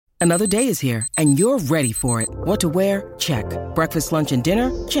Another day is here, and you're ready for it. What to wear? Check. Breakfast, lunch, and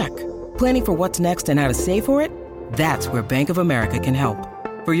dinner? Check. Planning for what's next and how to save for it? That's where Bank of America can help.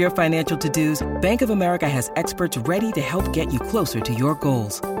 For your financial to-dos, Bank of America has experts ready to help get you closer to your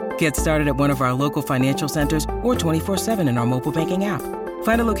goals. Get started at one of our local financial centers or 24/7 in our mobile banking app.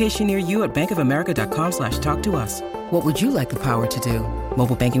 Find a location near you at bankofamerica.com/talktous. What would you like the power to do?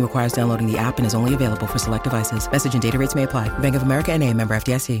 Mobile banking requires downloading the app and is only available for select devices. Message and data rates may apply. Bank of America N.A., member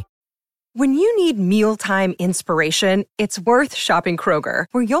FDIC. When you need mealtime inspiration, it's worth shopping Kroger,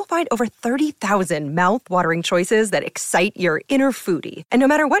 where you'll find over 30,000 mouth-watering choices that excite your inner foodie. And no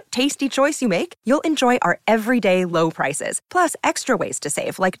matter what tasty choice you make, you'll enjoy our everyday low prices, plus extra ways to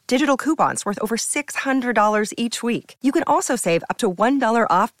save, like digital coupons worth over $600 each week. You can also save up to $1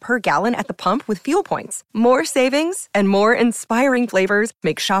 off per gallon at the pump with fuel points. More savings and more inspiring flavors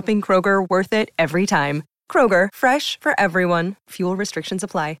make shopping Kroger worth it every time. Kroger, fresh for everyone. Fuel restrictions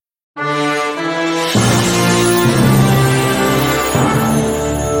apply.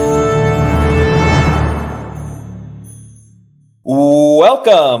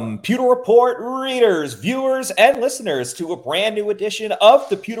 Welcome, Pewter Report readers, viewers, and listeners to a brand new edition of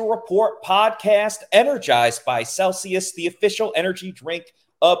the Pewter Report podcast, energized by Celsius, the official energy drink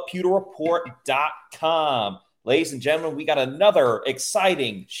of pewterreport.com. Ladies and gentlemen, we got another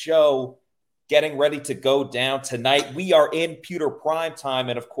exciting show getting ready to go down tonight. We are in Pewter Prime Time,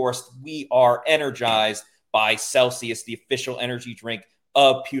 and of course, we are energized by Celsius, the official energy drink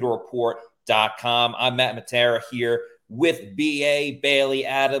of pewterreport.com. I'm Matt Matera here with B.A. Bailey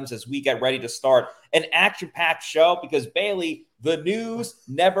Adams as we get ready to start an action-packed show because, Bailey, the news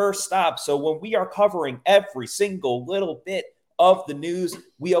never stops. So when we are covering every single little bit of the news,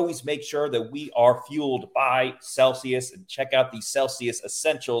 we always make sure that we are fueled by Celsius. And check out the Celsius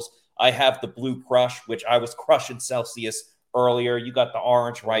Essentials. I have the Blue Crush, which I was crushing Celsius earlier. You got the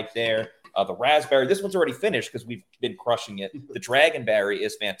orange right there. The raspberry, this one's already finished because we've been crushing it. The Dragonberry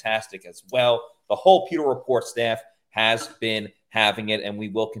is fantastic as well. The whole Pewter Report staff has been having it, and we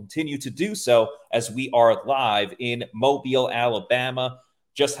will continue to do so as we are live in Mobile, Alabama.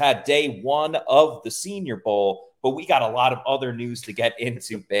 Just had day one of the Senior Bowl, but we got a lot of other news to get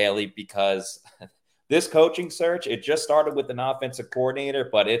into, Bailey, because this coaching search, it just started with an offensive coordinator,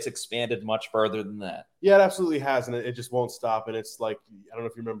 but it's expanded much further than that. Yeah, it absolutely has, and it just won't stop. And it's like, I don't know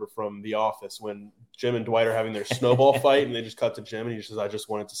if you remember from The Office when Jim and Dwight are having their snowball fight, and they just cut to Jim, and he says, I just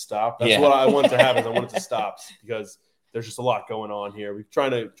want it to stop. That's what I want to happen. I want it to stop because there's just a lot going on here. We're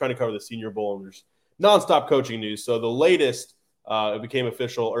trying to cover the Senior Bowl, and there's nonstop coaching news. So the latest, it became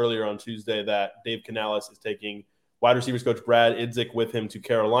official earlier on Tuesday that Dave Canales is taking wide receivers coach Brad Idzik with him to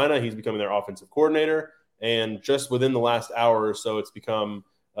Carolina. He's becoming their offensive coordinator. And just within the last hour or so, it's become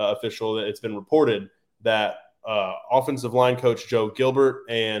official that it's been reported that offensive line coach Joe Gilbert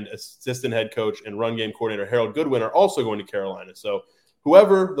and assistant head coach and run game coordinator Harold Goodwin are also going to Carolina. So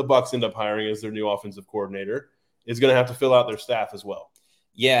whoever the Bucs end up hiring as their new offensive coordinator is going to have to fill out their staff as well.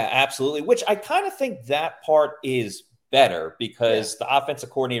 Yeah, absolutely. Which I kind of think that part is better because the offensive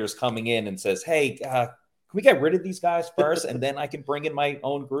coordinator is coming in and says, hey, can we get rid of these guys first and then I can bring in my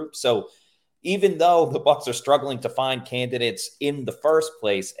own group? So even though the Bucs are struggling to find candidates in the first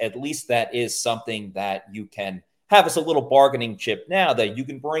place, at least that is something that you can have as a little bargaining chip now that you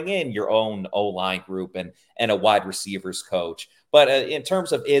can bring in your own O-line group and a wide receivers coach. But in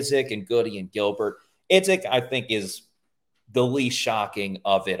terms of Idzik and Goody and Gilbert, Idzik, I think, is the least shocking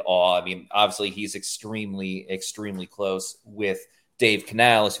of it all. I mean, obviously, he's extremely, extremely close with Dave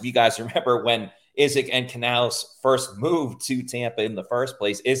Canales. If you guys remember when Idzik and Canales first moved to Tampa in the first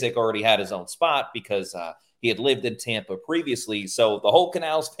place, Idzik already had his own spot because he had lived in Tampa previously. So the whole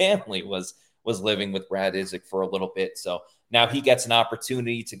Canales family was living with Brad Idzik for a little bit. So now he gets an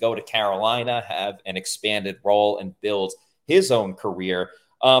opportunity to go to Carolina, have an expanded role, and build his own career.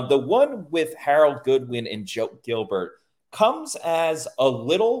 The one with Harold Goodwin and Joe Gilbert comes as a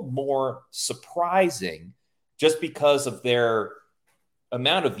little more surprising just because of their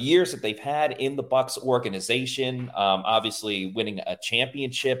amount of years that they've had in the Bucs organization, obviously winning a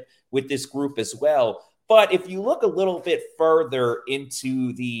championship with this group as well. But if you look a little bit further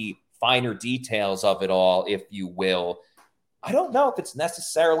into the finer details of it all, if you will, I don't know if it's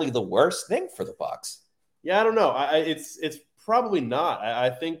necessarily the worst thing for the Bucs. Yeah, I don't know. It's probably not. I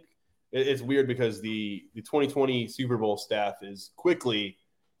think it's weird because the 2020 Super Bowl staff is quickly,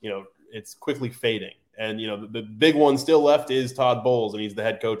 it's quickly fading. And, the big one still left is Todd Bowles, and he's the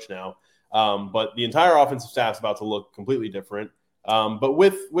head coach now. But the entire offensive staff is about to look completely different. But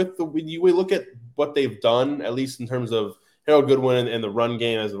when we look at what they've done, at least in terms of Harold Goodwin and the run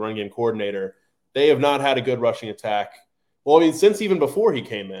game as the run game coordinator, they have not had a good rushing attack Well, I mean, since even before he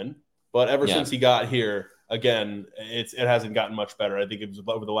came in, but ever since he got here, again, it hasn't gotten much better. I think it was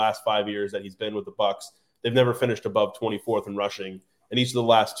over the last 5 years that he's been with the Bucs. They've never finished above 24th in rushing. And each of the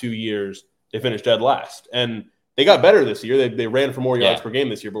last 2 years, they finished dead last. And they got better this year. They ran for more yards per game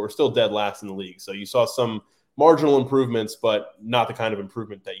this year, but we're still dead last in the league. So you saw some marginal improvements, but not the kind of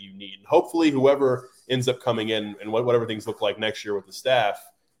improvement that you need. Hopefully, whoever ends up coming in and whatever things look like next year with the staff,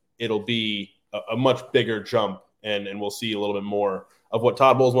 it'll be a much bigger jump, and we'll see a little bit more of what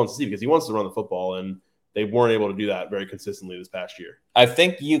Todd Bowles wants to see, because he wants to run the football, and they weren't able to do that very consistently this past year. I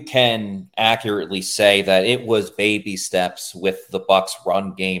think you can accurately say that it was baby steps with the Bucs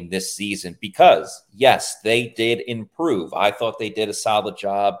run game this season because, yes, they did improve. I thought they did a solid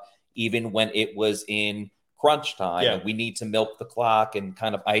job even when it was in crunch time. And we need to milk the clock and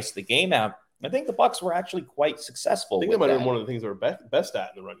kind of ice the game out. I think the Bucs were actually quite successful. I think that might have been one of the things they were best at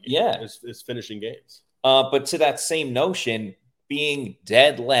in the run game. Is finishing games. But to that same notion, being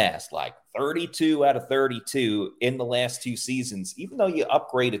dead last, like 32 out of 32 in the last 2 seasons, even though you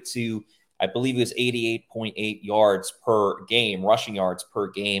upgraded to, I believe it was 88.8 yards per game, rushing yards per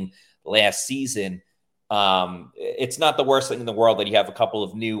game last season. It's not the worst thing in the world that you have a couple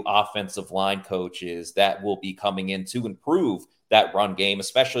of new offensive line coaches that will be coming in to improve that run game,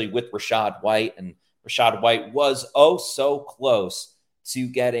 especially with Rachaad White. And Rachaad White was so close to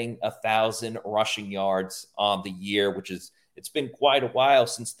getting 1,000 rushing yards on the year, it's been quite a while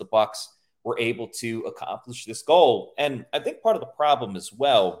since the Bucs were able to accomplish this goal. And I think part of the problem as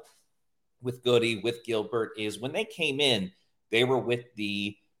well with Goody, with Gilbert, is when they came in, they were with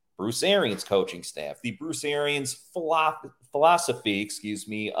the Bruce Arians coaching staff, the Bruce Arians philosophy,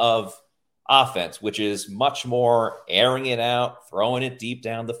 of offense, which is much more airing it out, throwing it deep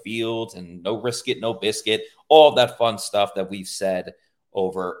down the field, and no risk it, no biscuit, all of that fun stuff that we've said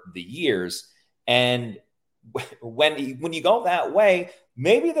over the years. And when you go that way,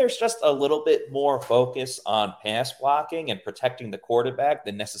 maybe there's just a little bit more focus on pass blocking and protecting the quarterback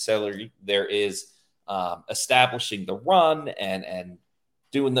than necessarily there is establishing the run and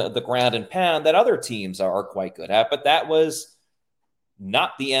doing the ground and pound that other teams are quite good at. But that was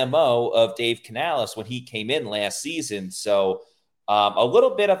not the MO of Dave Canales when he came in last season. So a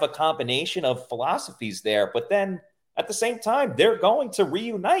little bit of a combination of philosophies there, but then at the same time, they're going to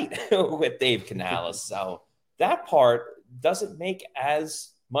reunite with Dave Canales. So that part doesn't make as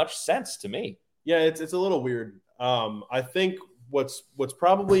much sense to me. Yeah, it's a little weird. I think what's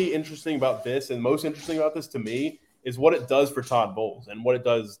probably interesting about this, and most interesting about this to me, is what it does for Todd Bowles and what it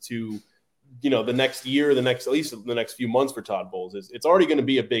does to, the next year, at least the next few months for Todd Bowles. It's already going to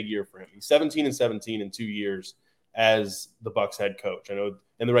be a big year for him. He's 17-17 in 2 years as the Bucs head coach. I know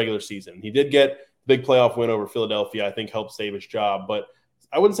in the regular season, he did get a big playoff win over Philadelphia. I think helped save his job, but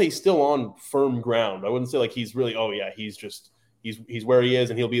I wouldn't say he's still on firm ground. I wouldn't say like he's really, he's where he is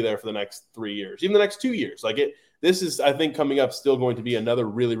and he'll be there for the next 3 years, even the next 2 years. This is, I think, coming up still going to be another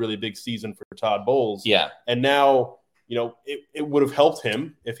really, really big season for Todd Bowles. Yeah. And now, it would have helped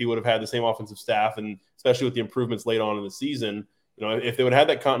him if he would have had the same offensive staff, and especially with the improvements late on in the season. If they would have had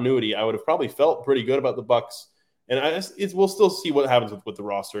that continuity, I would have probably felt pretty good about the Bucs. And we'll still see what happens with the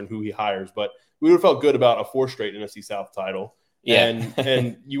roster and who he hires, but we would have felt good about a 4th straight NFC South title. Yeah.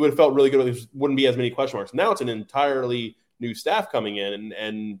 And you would have felt really good. There wouldn't be as many question marks. Now it's an entirely new staff coming in.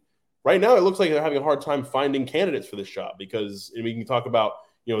 And right now it looks like they're having a hard time finding candidates for this job, because we can talk about,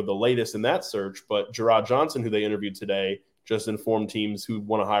 the latest in that search, but Gerard Johnson, who they interviewed today, just informed teams who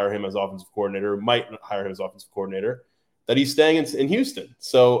want to hire him as offensive coordinator, might hire him as offensive coordinator, that he's staying in Houston.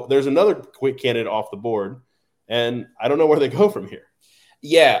 So there's another quick candidate off the board, and I don't know where they go from here.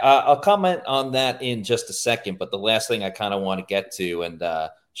 Yeah, I'll comment on that in just a second, but the last thing I kind of want to get to, and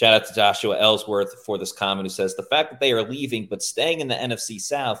shout out to Joshua Ellsworth for this comment, who says, the fact that they are leaving but staying in the NFC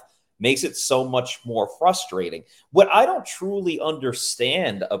South makes it so much more frustrating. What I don't truly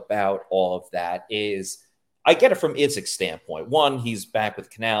understand about all of that is, I get it from Idzik's standpoint. 1, he's back with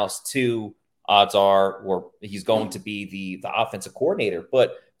Canales. 2, odds are he's going to be the offensive coordinator.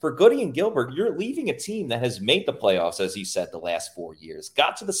 But for Goody and Gilbert, you're leaving a team that has made the playoffs, as you said, the last 4 years,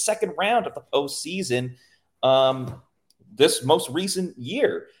 got to the second round of the postseason this most recent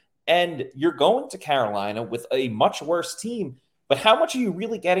year. And you're going to Carolina with a much worse team. But how much are you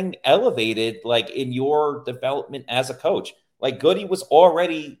really getting elevated, in your development as a coach? Goody was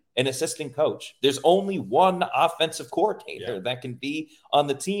already an assistant coach. There's only one offensive coordinator that can be on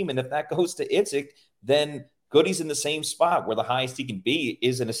the team. And if that goes to Idzik, then Goody's in the same spot where the highest he can be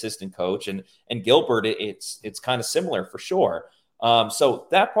is an assistant coach. And Gilbert, it's kind of similar for sure. So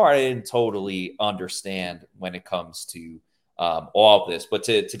that part I didn't totally understand when it comes to all of this. But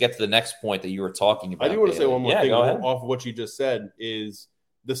to get to the next point that you were talking about, I do want to say one more thing off of what you just said is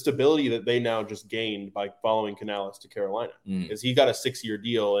the stability that they now just gained by following Canales to Carolina. Because he got a 6-year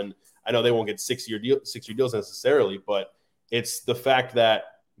deal, and I know they won't get 6-year deals necessarily, but it's the fact that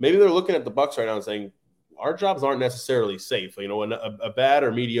maybe they're looking at the Bucs right now and saying, our jobs aren't necessarily safe. You know, a bad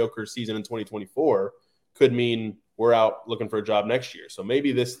or mediocre season in 2024 could mean we're out looking for a job next year. So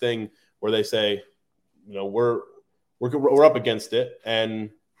maybe this thing where they say, you know, we're up against it, and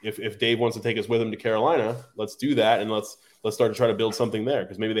if Dave wants to take us with him to Carolina, let's do that, and let's start to try to build something there,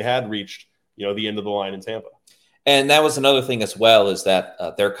 because maybe they had reached, you know, the end of the line in Tampa. And that was another thing as well, is that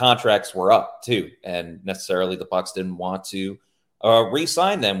their contracts were up too, and necessarily the Bucs didn't want to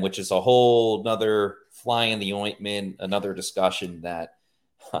re-sign them, which is a whole another fly in the ointment, another discussion that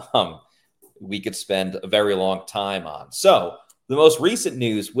we could spend a very long time on. So the most recent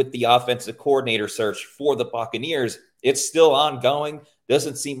news with the offensive coordinator search for the Buccaneers, it's still ongoing.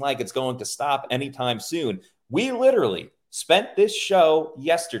 Doesn't seem like it's going to stop anytime soon. We literally spent this show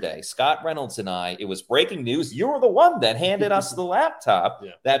yesterday, Scott Reynolds and I. It was breaking news. You were the one that handed us the laptop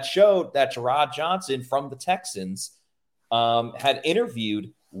that showed that Jerrod Johnson from the Texans had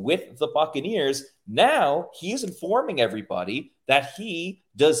interviewed with the Buccaneers. Now he's informing everybody that he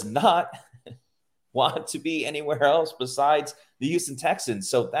does not want to be anywhere else besides the Houston Texans.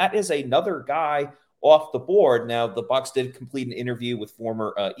 So that is another guy off the board. Now, the Bucs did complete an interview with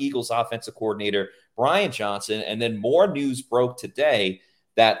former Eagles offensive coordinator Brian Johnson, and then more news broke today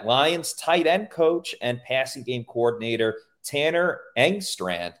that Lions tight end coach and passing game coordinator Tanner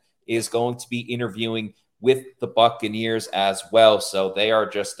Engstrand is going to be interviewing with the Buccaneers as well. So they are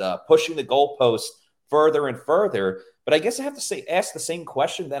just pushing the goalposts further and further. But I guess I have to ask the same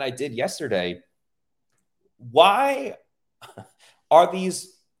question that I did yesterday. Why are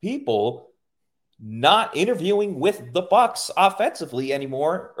these people not interviewing with the Bucs offensively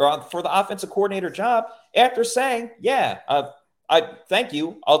anymore, or for the offensive coordinator job, after saying, I thank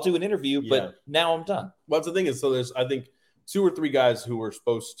you, I'll do an interview, but now I'm done? Well, that's the thing is, so there's, I think, 2 or 3 guys who were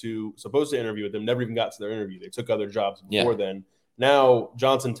supposed to interview with them never even got to their interview. They took other jobs before then. Now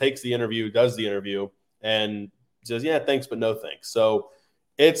Johnson takes the interview, does the interview, and says, yeah, thanks, but no thanks. So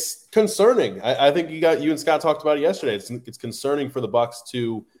it's concerning. I think you and Scott talked about it yesterday. It's concerning for the Bucs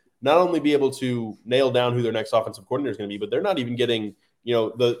to not only be able to nail down who their next offensive coordinator is going to be, but they're not even getting, you know,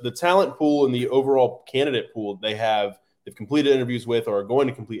 the talent pool and the overall candidate pool they've completed interviews with or are going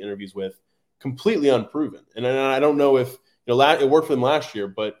to complete interviews with completely unproven. And I don't know if, you know, it worked for them last year,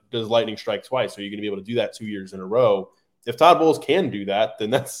 but does lightning strike twice? Are you going to be able to do that 2 years in a row? If Todd Bowles can do that,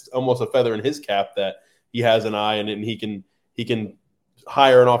 then that's almost a feather in his cap that he has an eye, and he can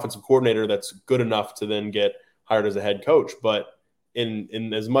hire an offensive coordinator that's good enough to then get hired as a head coach. But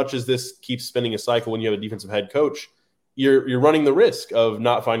in as much as this keeps spinning a cycle when you have a defensive head coach, you're running the risk of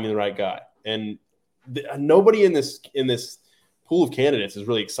not finding the right guy. And nobody in this pool of candidates is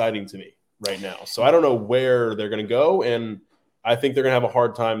really exciting to me right now. So I don't know where they're going to go, and I think they're going to have a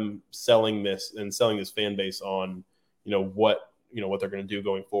hard time selling this fan base on, what they're going to do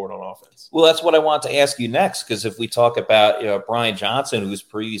going forward on offense. Well, that's what I want to ask you next, because if we talk about Brian Johnson, who's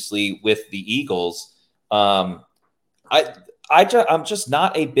previously with the Eagles, I'm just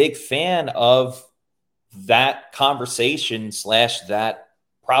not a big fan of that conversation / that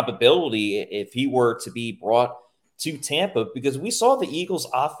probability if he were to be brought to Tampa, because we saw the Eagles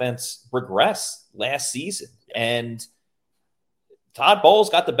offense regress last season, and Todd Bowles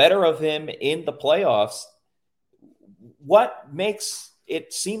got the better of him in the playoffs. What makes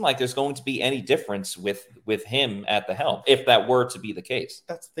it seem like there's going to be any difference with him at the helm, if that were to be the case?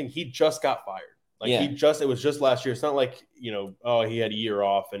 That's the thing. He just got fired. It was just last year. It's not like, he had a year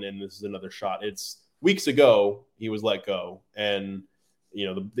off and then this is another shot. It's weeks ago he was let go, and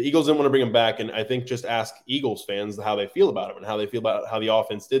the Eagles didn't want to bring him back. And I think just ask Eagles fans how they feel about him and how they feel about how the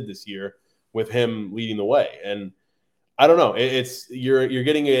offense did this year with him leading the way. And I don't know. You're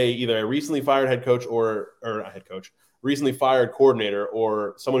getting either a recently fired head coach or a head coach, recently fired coordinator,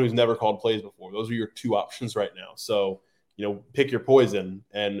 or someone who's never called plays before. Those are your two options right now. So, pick your poison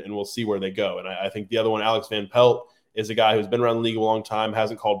and we'll see where they go. And I think the other one, Alex Van Pelt, is a guy who's been around the league a long time,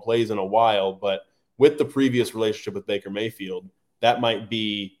 hasn't called plays in a while, but with the previous relationship with Baker Mayfield, that might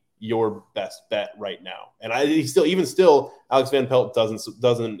be your best bet right now. And even still, Alex Van Pelt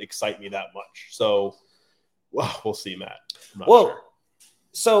doesn't excite me that much. So we'll see, Matt. I'm not sure.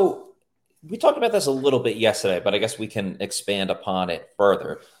 So we talked about this a little bit yesterday, but I guess we can expand upon it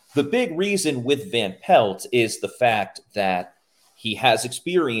further. The big reason with Van Pelt is the fact that he has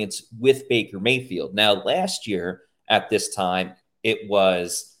experience with Baker Mayfield. Now, last year at this time, it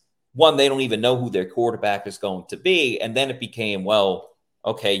was one, they don't even know who their quarterback is going to be. And then it became, well,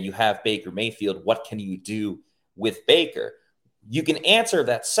 okay, you have Baker Mayfield. What can you do with Baker? You can answer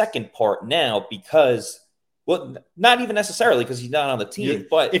that second part now because, well, not even necessarily because he's not on the team,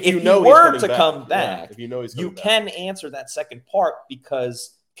 but if you were to come back, you can answer that second part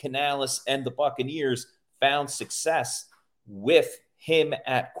because Canales and the Buccaneers found success with him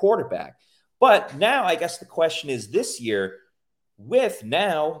at quarterback. But now I guess the question is this year, with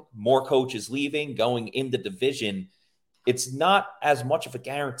now more coaches leaving, going in the division, it's not as much of a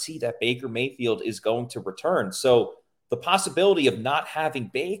guarantee that Baker Mayfield is going to return. So the possibility of not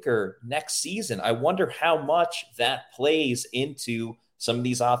having Baker next season, I wonder how much that plays into some of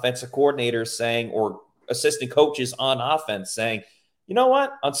these offensive coordinators saying, or assistant coaches on offense saying, you know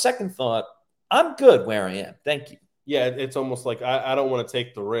what, on second thought, I'm good where I am. Thank you. Yeah, it's almost like I don't want to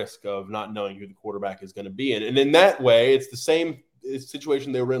take the risk of not knowing who the quarterback is going to be. And in that way, it's the same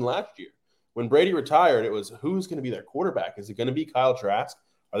situation they were in last year. When Brady retired, it was who's going to be their quarterback? Is it going to be Kyle Trask?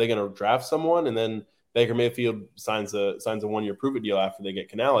 Are they going to draft someone? And then Baker Mayfield signs a 1-year prove-it deal after they get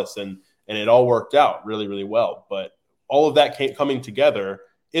Canales, and it all worked out really, really well. But all of that coming together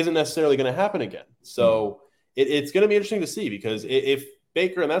isn't necessarily going to happen again. So it's going to be interesting to see, because if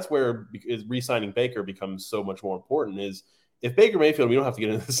Baker, and that's where re-signing Baker becomes so much more important, is if Baker Mayfield, we don't have to get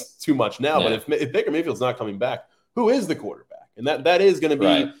into this too much now, but if Baker Mayfield's not coming back, who is the quarterback? And that is going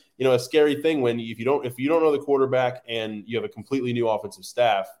to be a scary thing when if you don't know the quarterback and you have a completely new offensive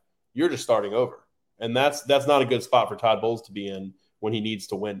staff, you're just starting over. And that's not a good spot for Todd Bowles to be in when he needs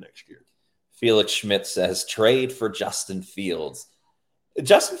to win next year. Felix Schmidt says trade for Justin Fields.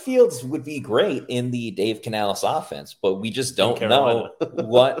 Justin Fields would be great in the Dave Canales offense, but we just don't know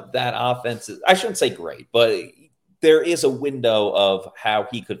what that offense is. I shouldn't say great, but there is a window of how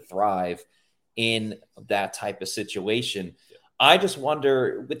he could thrive in that type of situation. Yeah. I just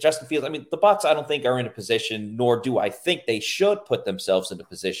wonder with Justin Fields, I mean, the Bucs, I don't think are in a position, nor do I think they should put themselves in a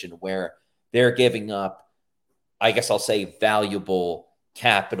position where they're giving up, I guess I'll say, valuable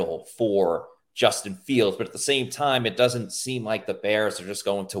capital for Justin Fields. But at the same time, it doesn't seem like the Bears are just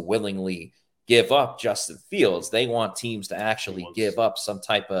going to willingly give up Justin Fields. They want teams to actually give up some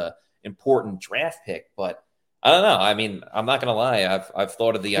type of important draft pick. But I don't know. I mean, I'm not going to lie. I've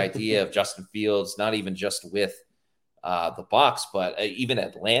thought of the idea of Justin Fields, not even just with the Bucs, but even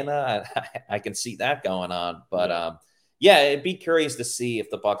Atlanta. I can see that going on. But yeah, it'd be curious to see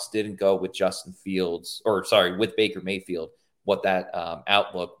if the Bucs didn't go with Justin Fields, with Baker Mayfield, what that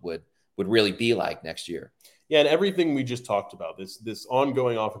outlook would really be like next year. Yeah, and everything we just talked about, this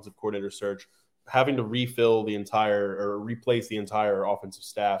ongoing offensive coordinator search, having to refill the entire or replace the entire offensive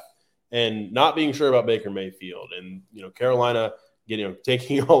staff, and not being sure about Baker Mayfield, and Carolina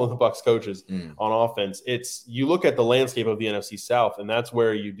taking all of the Bucs coaches on offense. You look at the landscape of the NFC South, and that's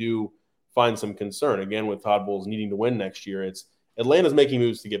where you do find some concern. Again, with Todd Bowles needing to win next year, it's Atlanta's making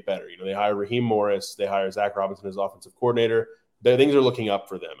moves to get better. They hire Raheem Morris, they hire Zach Robinson as offensive coordinator. Things are looking up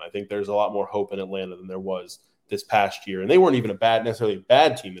for them. I think there's a lot more hope in Atlanta than there was this past year. And they weren't even necessarily a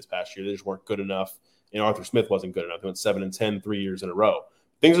bad team this past year. They just weren't good enough. Arthur Smith wasn't good enough. They went 7-10 3 years in a row.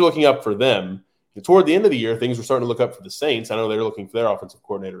 Things are looking up for them. And toward the end of the year, things were starting to look up for the Saints. I know they're looking for their offensive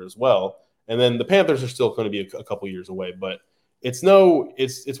coordinator as well. And then the Panthers are still going to be a couple years away. But it's one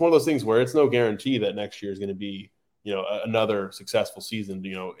of those things where it's no guarantee that next year is going to be another successful season.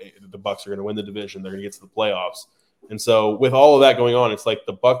 The Bucs are going to win the division. They're going to get to the playoffs. And so with all of that going on, it's like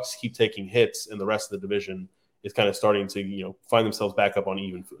the Bucs keep taking hits and the rest of the division is kind of starting to, find themselves back up on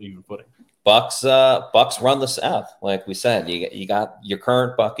even footing. Bucs run the South. Like we said, you got your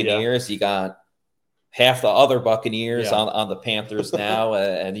current Buccaneers, you got half the other Buccaneers on the Panthers now,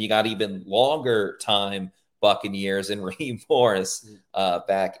 and you got even longer time Buccaneers and Raheem Morris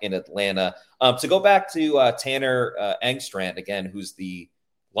back in Atlanta. To go back to Tanner Engstrand again, who's the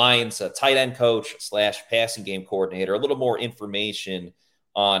Lions tight end coach / passing game coordinator. A little more information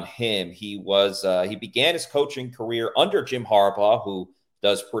on him. He began his coaching career under Jim Harbaugh, who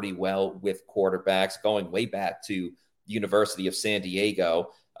does pretty well with quarterbacks, going way back to the University of San Diego.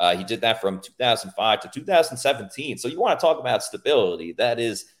 He did that from 2005 to 2017. So you want to talk about stability. That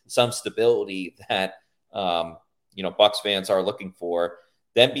is some stability that Bucs fans are looking for.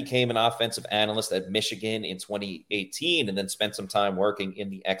 Then became an offensive analyst at Michigan in 2018, and then spent some time working in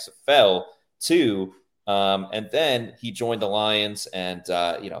the XFL too. And then he joined the Lions and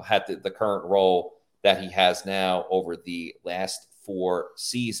had the current role that he has now over the last 4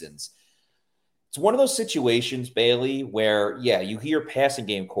 seasons. It's one of those situations, Bailey, where, you hear passing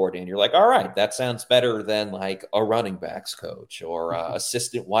game coordinator, and you're like, all right, that sounds better than like a running backs coach or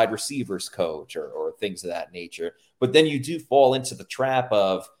assistant wide receivers coach or things of that nature. But then you do fall into the trap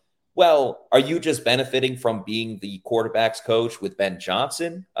of, well, are you just benefiting from being the quarterback's coach with Ben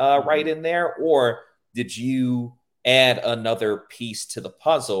Johnson right in there? Or did you add another piece to the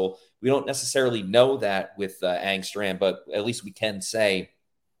puzzle? We don't necessarily know that with Angstrom, but at least we can say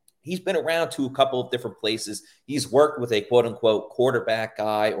he's been around to a couple of different places. He's worked with a quote-unquote quarterback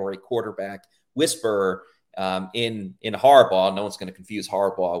guy or a quarterback whisperer in Harbaugh. No one's going to confuse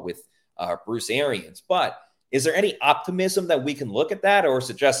Harbaugh with Bruce Arians. But is there any optimism that we can look at that? Or is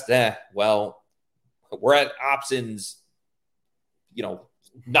it just, well, we're at options,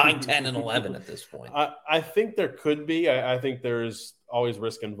 9, 10, and 11 at this point? I think there could be. I think there's always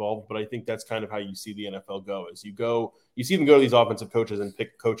risk involved, but I think that's kind of how you see the NFL go. Is you see them go to these offensive coaches and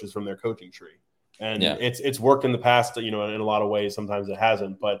pick coaches from their coaching tree. And it's worked in the past, in a lot of ways. Sometimes it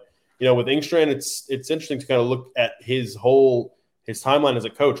hasn't. But, with Engstrand, it's interesting to kind of look at his timeline as a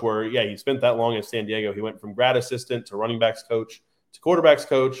coach where, he spent that long at San Diego. He went from grad assistant to running backs coach to quarterbacks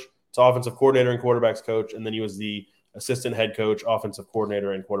coach to offensive coordinator and quarterbacks coach. And then he was the assistant head coach, offensive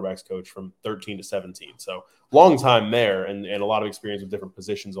coordinator, and quarterbacks coach from 13 to 17. So long time there and a lot of experience with different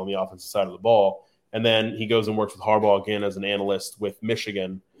positions on the offensive side of the ball. And then he goes and works with Harbaugh again as an analyst with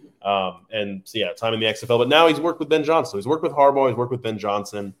Michigan. Time in the XFL. But now he's worked with Ben Johnson. He's worked with Harbaugh. He's worked with Ben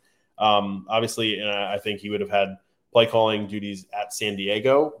Johnson. Obviously, I think he would have had play calling duties at San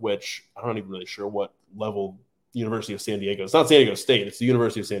Diego, which I'm not even really sure what level University of San Diego. It's not San Diego State. It's the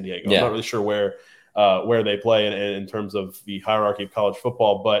University of San Diego. I'm not really sure where they play in terms of the hierarchy of college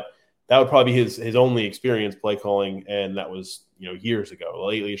football, but that would probably be his only experience play calling, and that was years ago.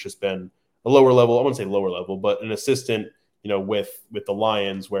 Lately, it's just been a lower level. I wouldn't say lower level, but an assistant, with the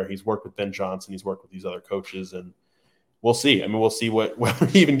Lions, where he's worked with Ben Johnson, he's worked with these other coaches, and we'll see. I mean, we'll see whether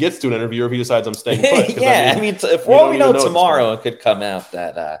he even gets to an interview or if he decides I'm staying put. For all we know tomorrow, it could come out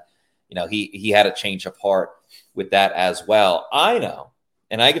that he had a change of heart with that as well. I know.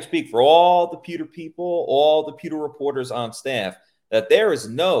 And I can speak for all the Pewter people, all the Pewter reporters on staff, that there is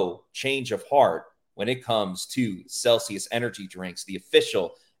no change of heart when it comes to Celsius energy drinks, the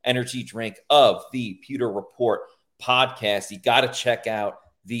official energy drink of the Pewter Report podcast. You got to check out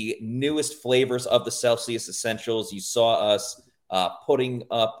the newest flavors of the Celsius Essentials. You saw us putting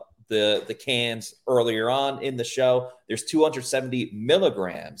up the cans earlier on in the show. There's 270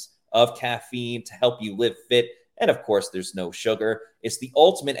 milligrams of caffeine to help you live fit. And of course, there's no sugar. It's the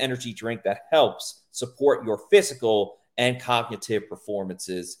ultimate energy drink that helps support your physical and cognitive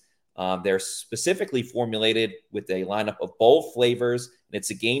performances. They're specifically formulated with a lineup of bold flavors, and it's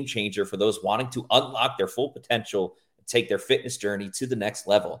a game changer for those wanting to unlock their full potential and take their fitness journey to the next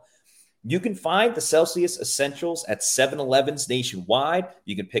level. You can find the Celsius Essentials at 7-Elevens nationwide.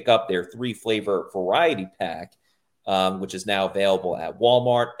 You can pick up their 3-flavor variety pack, which is now available at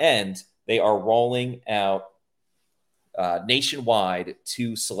Walmart, and they are rolling out nationwide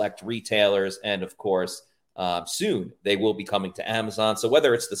to select retailers, and of course soon they will be coming to Amazon. So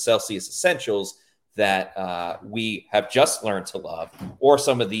whether it's the Celsius Essentials that we have just learned to love, or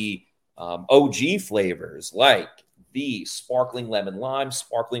some of the OG flavors like the sparkling lemon lime,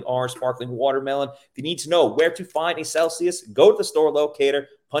 sparkling orange, sparkling watermelon, if you need to know where to find a Celsius, go to the store locator,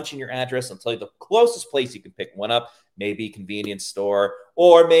 punch in your address, and tell you the closest place you can pick one up. Maybe convenience store,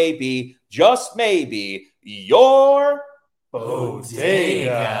 or maybe, just maybe, your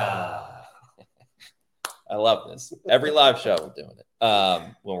bodega. I love this. Every live show, we're doing it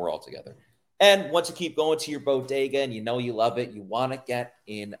when we're all together. And once you keep going to your bodega and you know you love it, you want to get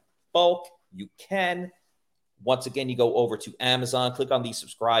in bulk, you can. Once again, you go over to Amazon, click on the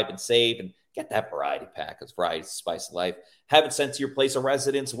subscribe and save, and get that variety pack, because variety is the spice of life. Have it sent to your place of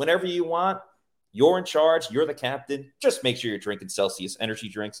residence whenever you want. You're in charge. You're the captain. Just make sure you're drinking Celsius energy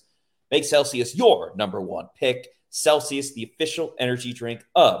drinks. Make Celsius your number one pick. Celsius, the official energy drink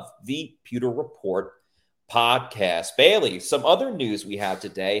of the Pewter Report podcast. Bailey, some other news we have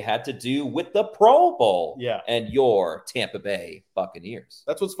today had to do with the Pro Bowl and your Tampa Bay Buccaneers.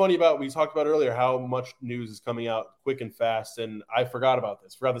 That's what's funny about, we talked about earlier, how much news is coming out quick and fast, and I forgot about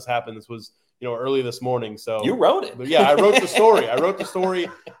this. Forgot this happened. This was early this morning. So you wrote it. But yeah, I wrote the story.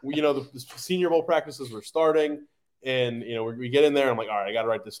 The Senior Bowl practices were starting, and we get in there. And I'm like, all right, I got to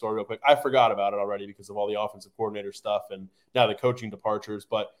write this story real quick. I forgot about it already because of all the offensive coordinator stuff and now the coaching departures.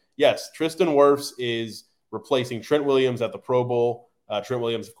 But yes, Tristan Wirfs is replacing Trent Williams at the Pro Bowl. Trent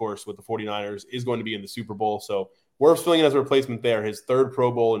Williams, of course, with the 49ers, is going to be in the Super Bowl. So Wirfs filling in as a replacement there, his third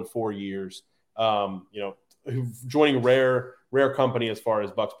Pro Bowl in 4 years. Joining rare company as far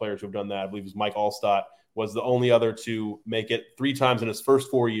as Bucs players who have done that. I believe it was Mike Allstott was the only other to make it 3 times in his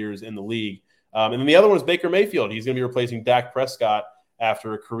first 4 years in the league. And then the other one is Baker Mayfield. He's going to be replacing Dak Prescott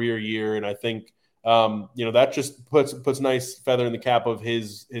after a career year. And I think That just puts nice feather in the cap of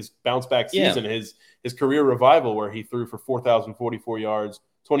his bounce back season, his career revival, where he threw for 4,044 yards,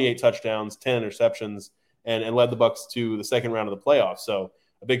 28 touchdowns, 10 interceptions, and led the Bucs to the second round of the playoffs. So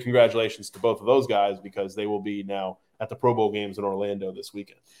a big congratulations to both of those guys, because they will be now at the Pro Bowl games in Orlando this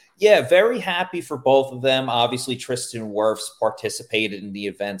weekend. Yeah, very happy for both of them. Obviously, Tristan Wirfs participated in the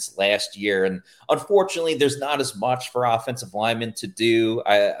events last year, and unfortunately, there's not as much for offensive linemen to do.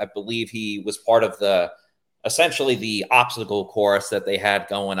 I believe he was part of essentially the obstacle course that they had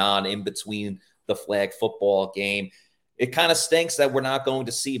going on in between the flag football game. It kind of stinks that we're not going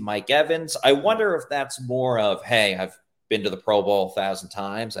to see Mike Evans. I wonder if that's more of, hey, I've been to the Pro Bowl 1,000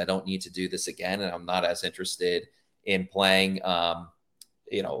 times. I don't need to do this again, and I'm not as interested in playing, a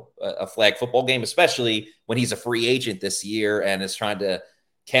flag football game, especially when he's a free agent this year and is trying to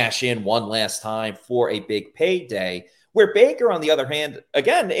cash in one last time for a big payday. Where Baker, on the other hand,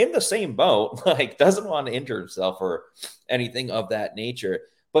 again, in the same boat, doesn't want to injure himself or anything of that nature.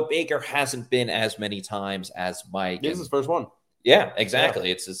 But Baker hasn't been as many times as Mike. This is his first one. Yeah, exactly.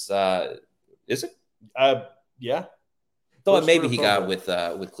 Yeah. It's his, is it? Yeah. Though maybe he got with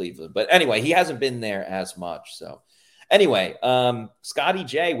Cleveland. But anyway, he hasn't been there as much. So anyway, Scotty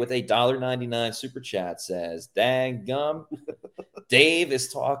J with a $1.99 super chat says, dang gum, Dave is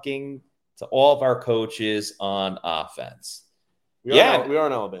talking to all of our coaches on offense. We are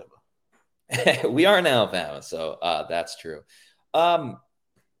in Alabama. We are in Alabama, so that's true.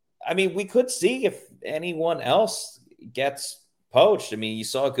 We could see if anyone else gets poached. You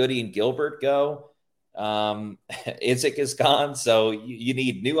saw Goody and Gilbert go. Isaac is gone, so you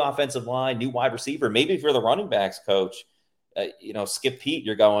need new offensive line, new wide receiver. Maybe if you're the running backs coach, Skip Pete,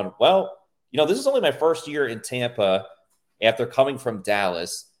 you're going, well, this is only my first year in Tampa after coming from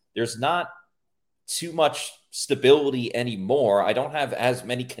Dallas. There's not too much stability anymore. I don't have as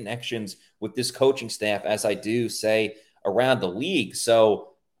many connections with this coaching staff as I do, say, around the league. So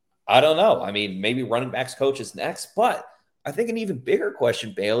I don't know. Maybe running backs coach is next, but I think an even bigger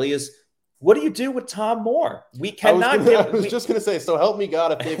question, Bailey, is what do you do with Tom Moore? We cannot. I was just going to say, so help me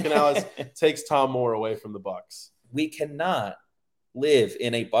God if Dave Canales takes Tom Moore away from the Bucs. We cannot live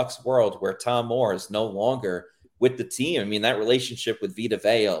in a Bucs world where Tom Moore is no longer with the team. That relationship with Vita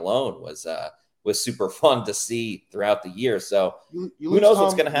Vea alone was super fun to see throughout the year. So who knows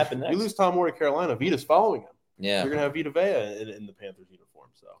what's going to happen next? You lose Tom Moore to Carolina. Vita's following him. Yeah, you're going to have Vita Vea in the Panthers uniform.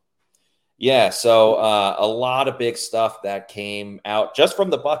 So. Yeah, so a lot of big stuff that came out just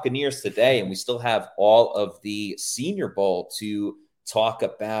from the Buccaneers today, and we still have all of the Senior Bowl to talk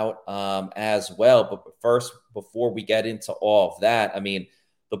about as well. But first, before we get into all of that,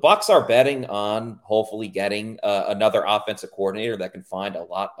 the Bucs are betting on hopefully getting another offensive coordinator that can find a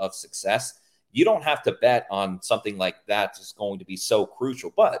lot of success. You don't have to bet on something like that is going to be so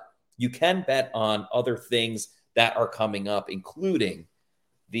crucial, but you can bet on other things that are coming up, including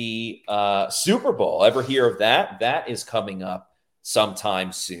the Super Bowl. Ever hear of that? That is coming up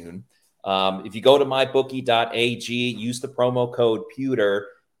sometime soon. If you go to mybookie.ag, use the promo code Pewter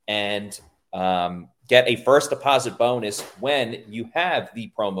and get a first deposit bonus when you have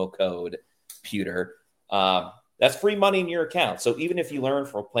the promo code Pewter. That's free money in your account. So even if you learn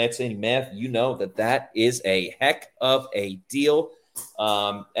from Plant City Math, you know that is a heck of a deal.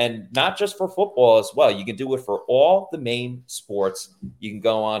 And not just for football as well. You can do it for all the main sports. You can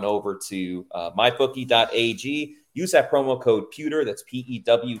go on over to mybookie.ag, use that promo code Pewter, that's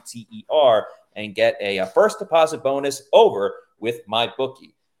PEWTER, and get a first deposit bonus over with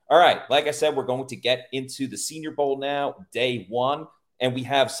MyBookie. All right, like I said, we're going to get into the Senior Bowl now, day one, and we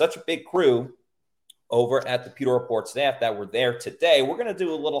have such a big crew over at the Pewter Report staff that were there today. We're going to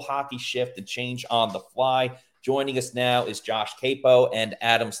do a little hockey shift and change on the fly. Joining us now is Josh Capo and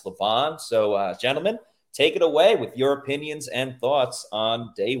Adam Slavon. So, gentlemen, take it away with your opinions and thoughts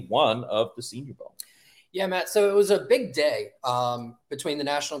on day one of the Senior Bowl. Yeah, Matt. So it was a big day between the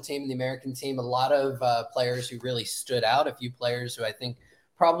national team and the American team. A lot of players who really stood out, a few players who I think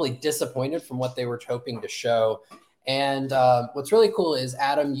probably disappointed from what they were hoping to show. And what's really cool is,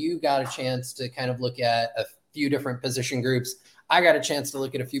 Adam, you got a chance to kind of look at a few different position groups. I got a chance to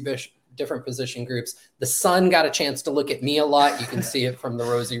look at a few different position groups. The Sun got a chance to look at me a lot. You can see it from the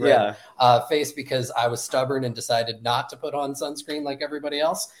rosy red face, because I was stubborn and decided not to put on sunscreen like everybody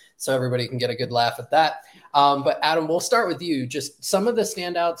else. So everybody can get a good laugh at that. But Adam, we'll start with you. Just some of the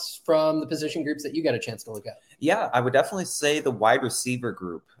standouts from the position groups that you got a chance to look at. Yeah, I would definitely say the wide receiver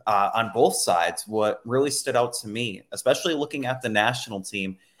group on both sides. What really stood out to me, especially looking at the national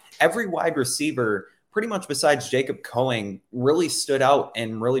team, every wide receiver, pretty much besides Jacob Cohen, really stood out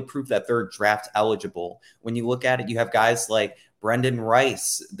and really proved that they're draft eligible. When you look at it, you have guys like Brendan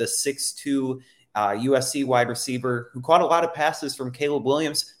Rice, the 6'2 USC wide receiver who caught a lot of passes from Caleb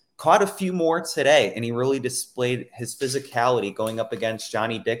Williams, caught a few more today, and he really displayed his physicality going up against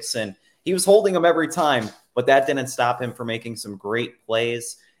Johnny Dixon. He was holding him every time, but that didn't stop him from making some great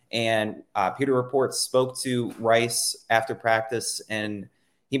plays. And Peter Report spoke to Rice after practice, and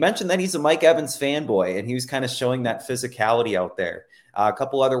he mentioned that he's a Mike Evans fanboy, and he was kind of showing that physicality out there. A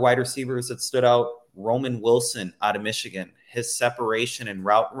couple other wide receivers that stood out, Roman Wilson out of Michigan, his separation and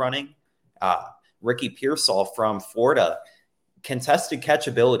route running. Ricky Pearsall from Florida, contested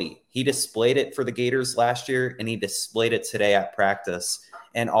catchability. He displayed it for the Gators last year, and he displayed it today at practice.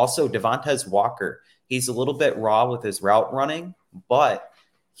 And also Devontae Walker. He's a little bit raw with his route running, but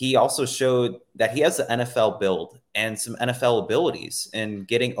he also showed that he has the NFL build and some NFL abilities in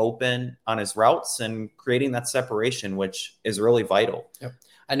getting open on his routes and creating that separation, which is really vital. Yep.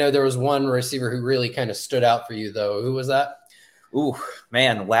 I know there was one receiver who really kind of stood out for you, though. Who was that? Ooh,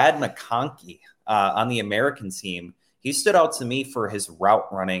 man, Ladd McConkey on the American team. He stood out to me for his route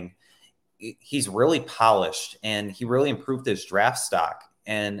running. He's really polished, and he really improved his draft stock.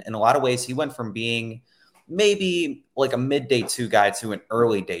 And in a lot of ways, he went from being maybe like a mid-day 2 guy to an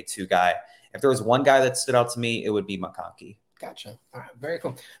early day 2 guy. If there was one guy that stood out to me, it would be McConkey. Gotcha. All right, very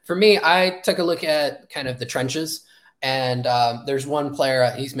cool. For me, I took a look at kind of the trenches, and there's one player,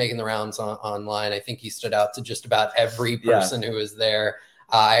 he's making the rounds online. I think he stood out to just about every person who was there.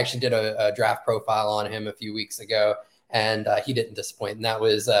 I actually did a draft profile on him a few weeks ago, and he didn't disappoint, and that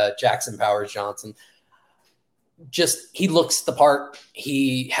was Jackson Powers Johnson. Just, he looks the part.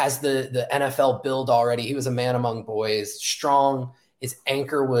 He has the NFL build already. He was a man among boys, strong. His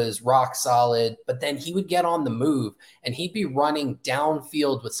anchor was rock solid, but then he would get on the move, and he'd be running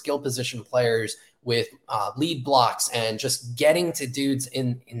downfield with skill position players with lead blocks and just getting to dudes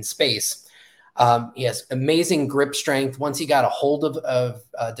in space. He has amazing grip strength. Once he got a hold of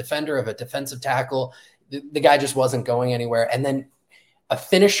a defender, of a defensive tackle, the guy just wasn't going anywhere. And then a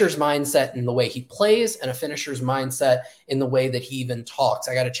finisher's mindset in the way he plays, and a finisher's mindset in the way that he even talks.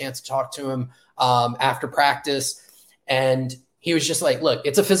 I got a chance to talk to him after practice, and he was just like, look,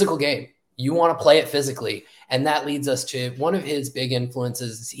 it's a physical game. You want to play it physically. And that leads us to one of his big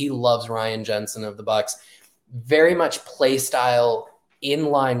influences. He loves Ryan Jensen of the Bucs. Very much play style in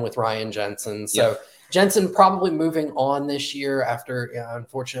line with Ryan Jensen. So Jensen probably moving on this year after,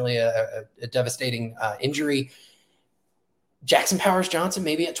 unfortunately, a devastating injury. Jackson Powers Johnson,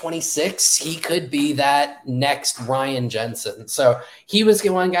 maybe at 26, he could be that next Ryan Jensen. So he was the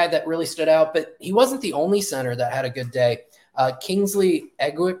one guy that really stood out, but he wasn't the only center that had a good day. Kingsley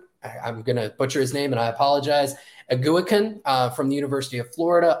Eguik, I'm going to butcher his name and I apologize. Eguikun from the University of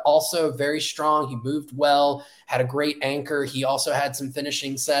Florida, also very strong. He moved well, had a great anchor. He also had some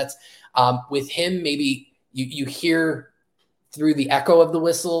finishing sets. With him, maybe you hear through the echo of the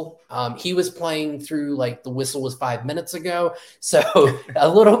whistle. He was playing through like the whistle was 5 minutes ago. So a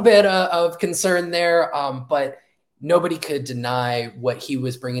little bit of concern there, but nobody could deny what he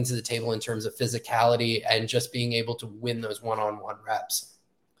was bringing to the table in terms of physicality and just being able to win those one-on-one reps.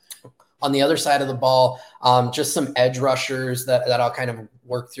 On the other side of the ball, just some edge rushers that I'll kind of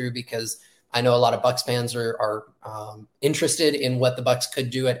work through, because I know a lot of Bucs fans are interested in what the Bucs could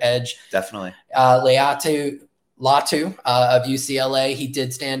do at edge. Definitely. Latu of UCLA, he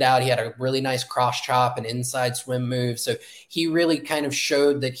did stand out. He had a really nice cross chop and inside swim move. So he really kind of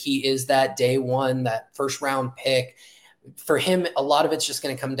showed that he is that day one, that first round pick. For him, a lot of it's just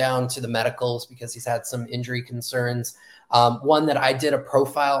going to come down to the medicals because he's had some injury concerns. One that I did a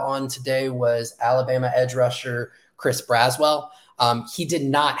profile on today was Alabama edge rusher Chris Braswell. He did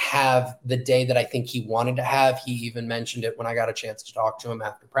not have the day that I think he wanted to have. He even mentioned it when I got a chance to talk to him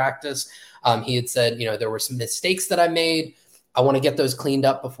after practice. He had said, there were some mistakes that I made. I want to get those cleaned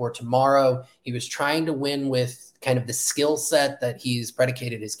up before tomorrow. He was trying to win with kind of the skill set that he's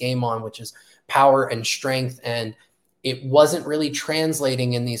predicated his game on, which is power and strength. And it wasn't really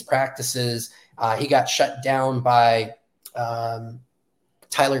translating in these practices. He got shut down by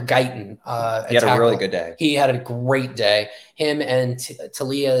Tyler Guyton. He had a really good day. He had a great day. Him and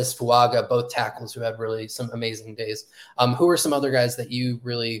Talias Fuaga, both tackles who had really some amazing days. Who are some other guys that you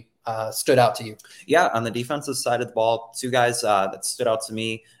really stood out to you? Yeah, on the defensive side of the ball, 2 guys that stood out to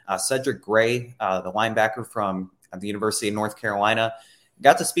me. Cedric Gray, the linebacker from the University of North Carolina.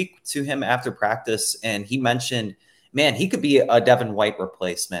 Got to speak to him after practice, and he mentioned, man, he could be a Devin White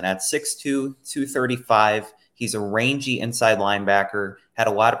replacement. At 6'2", 235, he's a rangy inside linebacker, had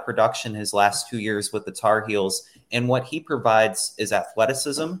a lot of production his last 2 years with the Tar Heels. And what he provides is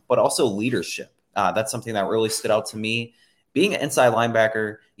athleticism, but also leadership. That's something that really stood out to me. Being an inside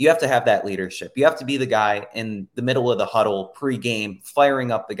linebacker, you have to have that leadership. You have to be the guy in the middle of the huddle pregame,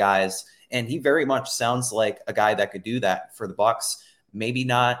 firing up the guys And he very much sounds like a guy that could do that for the Bucs. Maybe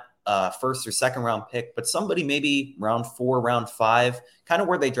not first or second round pick, but somebody maybe round 4, round 5, kind of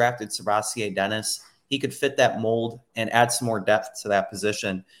where they drafted Sebastian Dennis. He could fit that mold and add some more depth to that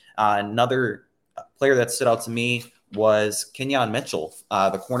position. Another player that stood out to me was Kenyon Mitchell,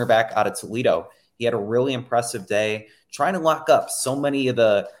 the cornerback out of Toledo. He had a really impressive day, trying to lock up so many of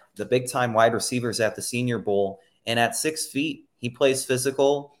the big-time wide receivers at the Senior Bowl. And at 6 feet, he plays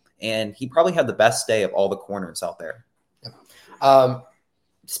physical, and he probably had the best day of all the corners out there.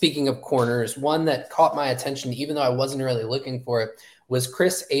 Speaking of corners, one that caught my attention, even though I wasn't really looking for it, was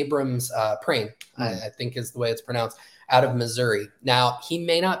Chris Abrams-Prain, I think is the way it's pronounced, out of Missouri. Now, he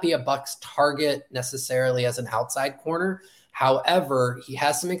may not be a Bucs target necessarily as an outside corner. However, he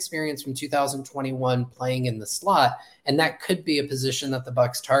has some experience from 2021 playing in the slot, and that could be a position that the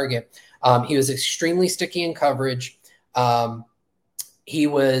Bucs target. He was extremely sticky in coverage. He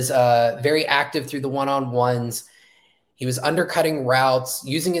was very active through the one-on-ones. He was undercutting routes,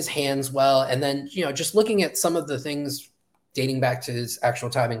 using his hands well. And then, just looking at some of the things dating back to his actual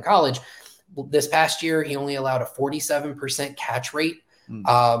time in college, this past year, he only allowed a 47% catch rate.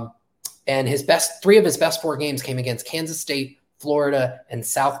 And three of his best 4 games came against Kansas State, Florida, and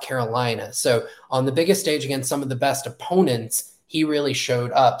South Carolina. So on the biggest stage against some of the best opponents, he really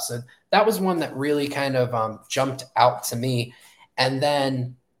showed up. So that was one that really kind of jumped out to me. And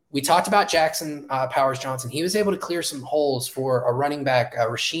then we talked about Jackson Powers Johnson. He was able to clear some holes for a running back,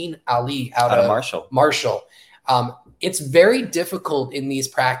 Rasheen Ali out of Marshall. It's very difficult in these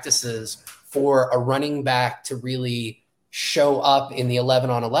practices for a running back to really show up in the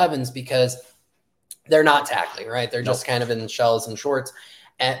 11-on-11s because they're not tackling, right? They're just kind of in shells and shorts.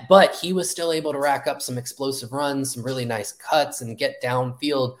 But he was still able to rack up some explosive runs, some really nice cuts, and get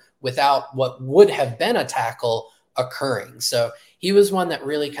downfield without what would have been a tackle occurring. So he was one that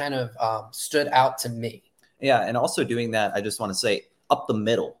really kind of stood out to me. Yeah, and also doing that, I just want to say, up the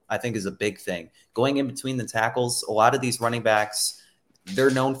middle, I think is a big thing. Going in between the tackles, a lot of these running backs,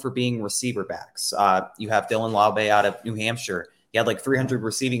 they're known for being receiver backs. You have Dylan Laube out of New Hampshire. He had like 300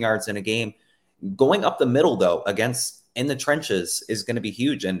 receiving yards in a game. Going up the middle, though, against in the trenches is going to be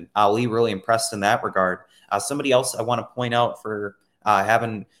huge, and Ali really impressed in that regard. Somebody else I want to point out for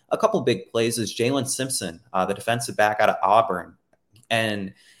having a couple big plays is Jalen Simpson, the defensive back out of Auburn.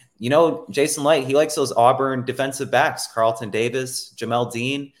 And, Jason Light, he likes those Auburn defensive backs, Carlton Davis, Jamel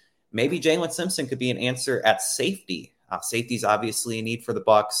Dean. Maybe Jalen Simpson could be an answer at safety. Safety's obviously a need for the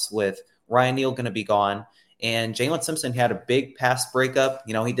Bucs with Ryan Neal going to be gone. And Jalen Simpson had a big pass breakup.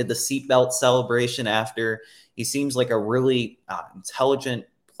 He did the seatbelt celebration after. He seems like a really intelligent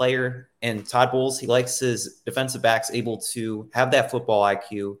player. And Todd Bowles, he likes his defensive backs able to have that football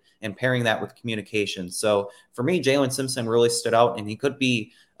IQ and pairing that with communication. So for me, Jalen Simpson really stood out, and he could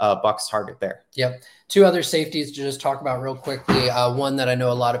be a Bucs target there. Yep. 2 other safeties to just talk about real quickly. One that I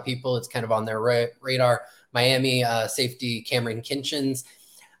know a lot of people, it's kind of on their radar, Miami safety Cameron Kinchens.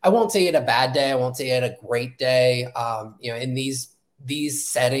 I won't say he had a bad day. I won't say he had a great day. In these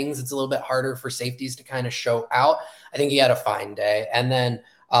settings, it's a little bit harder for safeties to kind of show out. I think he had a fine day. And then,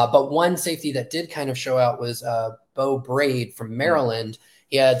 but one safety that did kind of show out was Bo Braid from Maryland.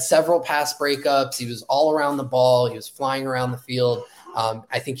 He had several pass breakups. He was all around the ball. He was flying around the field.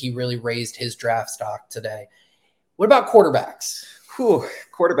 I think he really raised his draft stock today. What about quarterbacks?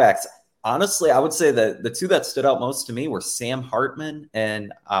 Quarterbacks. Honestly, I would say that the 2 that stood out most to me were Sam Hartman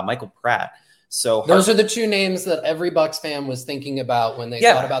and Michael Pratt. So those are the 2 names that every Bucs fan was thinking about when they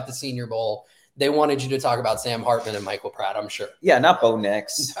thought about the Senior Bowl. They wanted you to talk about Sam Hartman and Michael Pratt, I'm sure. Yeah, not Bo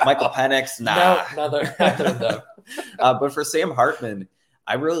Nix. Michael Penix, nah. No, neither of them. But for Sam Hartman,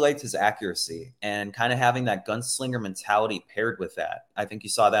 I really liked his accuracy and kind of having that gunslinger mentality paired with that. I think you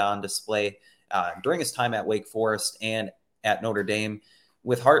saw that on display during his time at Wake Forest and at Notre Dame.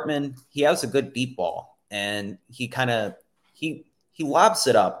 With Hartman, he has a good deep ball, and he lobs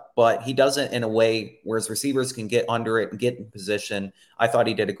it up, but he does it in a way where his receivers can get under it and get in position. I thought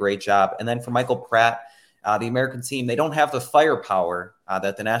he did a great job. And then for Michael Pratt, the American team, they don't have the firepower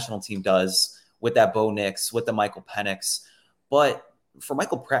that the national team does with that Bo Nix, with the Michael Penix. But for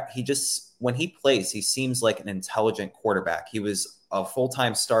Michael Pratt, when he plays, he seems like an intelligent quarterback. He was a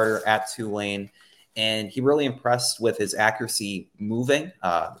full-time starter at Tulane, and he really impressed with his accuracy moving.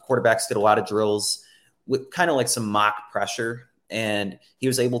 The quarterbacks did a lot of drills with kind of like some mock pressure, and he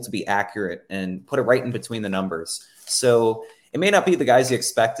was able to be accurate and put it right in between the numbers. So it may not be the guys you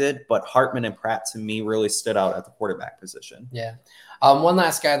expected, but Hartman and Pratt to me really stood out at the quarterback position. Yeah. One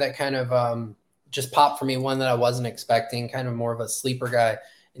last guy that kind of just popped for me, one that I wasn't expecting, kind of more of a sleeper guy,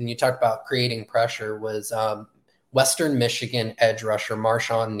 and you talked about creating pressure, was Western Michigan edge rusher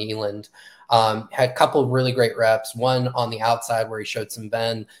Marshawn Nealand. Had a couple of really great reps, one on the outside where he showed some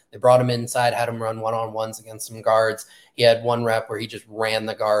bend. They brought him inside, had him run one-on-ones against some guards. He had one rep where he just ran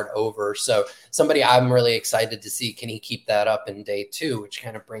the guard over. So somebody I'm really excited to see, can he keep that up in day 2, which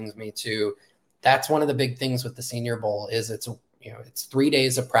kind of brings me to, that's one of the big things with the Senior Bowl is it's 3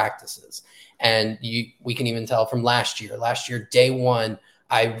 days of practices. And we can even tell from last year, day 1,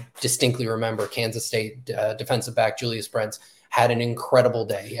 I distinctly remember Kansas State defensive back Julius Brents had an incredible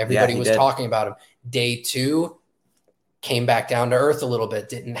day. Everybody was talking about him. Day 2 came back down to earth a little bit,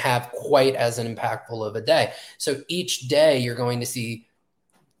 didn't have quite as an impactful of a day. So each day you're going to see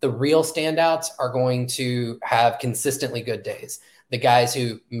the real standouts are going to have consistently good days. The guys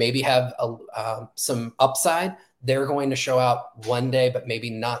who maybe have some upside, they're going to show out one day, but maybe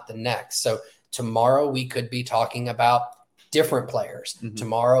not the next. So tomorrow we could be talking about different players. Mm-hmm.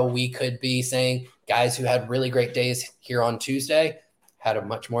 Tomorrow we could be saying guys who had really great days here on Tuesday had a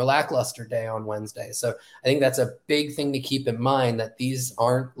much more lackluster day on Wednesday. So I think that's a big thing to keep in mind, that these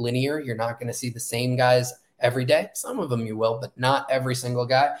aren't linear. You're not going to see the same guys every day. Some of them you will, but not every single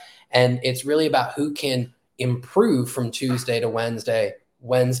guy. And it's really about who can improve from Tuesday to Wednesday,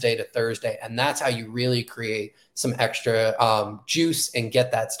 Wednesday to Thursday. And that's how you really create some extra juice and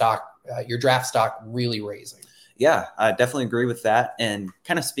get that stock, your draft stock really raising. Yeah, I definitely agree with that. And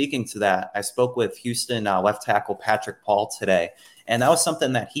kind of speaking to that, I spoke with Houston left tackle Patrick Paul today. And that was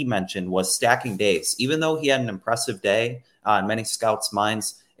something that he mentioned was stacking days. Even though he had an impressive day in many scouts'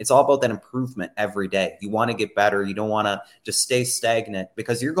 minds, it's all about that improvement every day. You want to get better. You don't want to just stay stagnant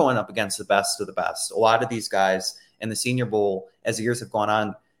because you're going up against the best of the best. A lot of these guys in the Senior Bowl, as the years have gone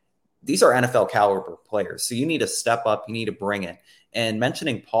on, these are NFL caliber players. So you need to step up. You need to bring it. And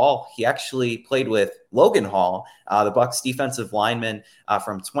mentioning Paul, he actually played with Logan Hall, the Bucs defensive lineman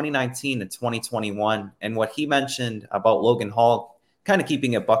from 2019 to 2021. And what he mentioned about Logan Hall, kind of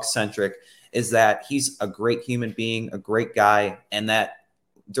keeping it Bucs-centric, is that he's a great human being, a great guy, and that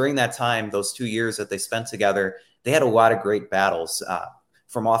during that time, those 2 years that they spent together, they had a lot of great battles.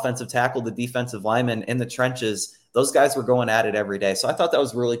 From offensive tackle to defensive lineman in the trenches, those guys were going at it every day. So I thought that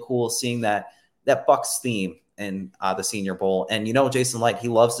was really cool seeing that Bucs theme in the Senior Bowl. And Jason Licht, he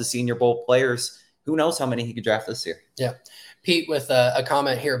loves the Senior Bowl players. Who knows how many he could draft this year? Yeah. Pete with a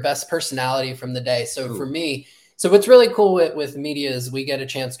comment here, best personality from the day. So for me, so what's really cool with media is we get a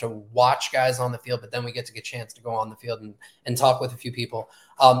chance to watch guys on the field, but then we get a chance to go on the field and talk with a few people.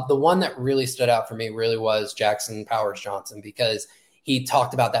 The one that really stood out for me really was Jackson Powers Johnson, because he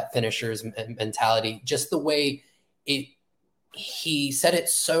talked about that finisher's mentality, just the way he said it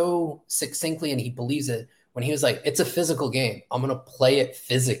so succinctly, and he believes it when he was like, it's a physical game. I'm going to play it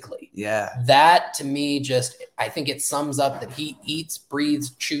physically. Yeah. That to me, I think it sums up that he eats,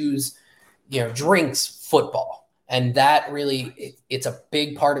 breathes, chews, drinks football. And that really, it's a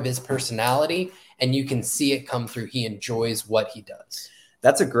big part of his personality, and you can see it come through. He enjoys what he does.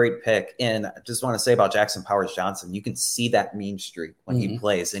 That's a great pick. And I just want to say about Jackson Powers Johnson, you can see that mean streak when he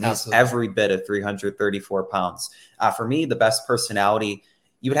plays, and he's every bit of 334 pounds. For me, the best personality,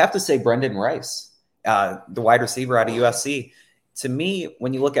 you would have to say Brendan Rice, the wide receiver out of USC. To me,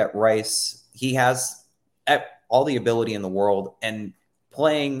 when you look at Rice, he has all the ability in the world, and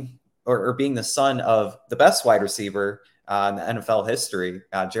playing or being the son of the best wide receiver in the NFL history,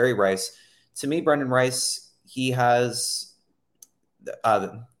 Jerry Rice. To me, Brendan Rice, he has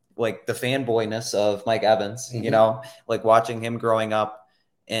like the fanboyness of Mike Evans, like watching him growing up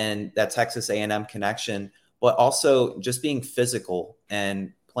and that Texas A&M connection, but also just being physical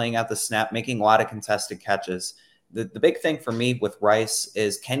and playing at the snap, making a lot of contested catches. The big thing for me with Rice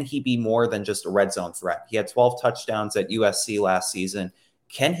is, can he be more than just a red zone threat? He had 12 touchdowns at USC last season.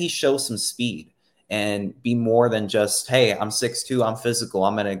 Can he show some speed and be more than just, hey, I'm 6'2", I'm physical,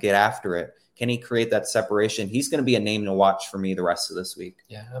 I'm going to get after it? Can he create that separation? He's going to be a name to watch for me the rest of this week.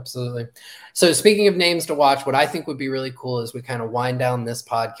 Yeah, absolutely. So speaking of names to watch, what I think would be really cool as we kind of wind down this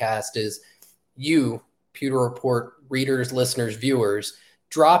podcast is you, Pewter Report readers, listeners, viewers,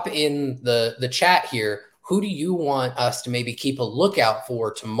 drop in the chat here. Who do you want us to maybe keep a lookout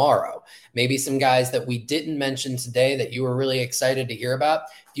for tomorrow? Maybe some guys that we didn't mention today that you were really excited to hear about.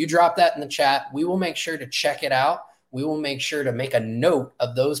 If you drop that in the chat, we will make sure to check it out. We will make sure to make a note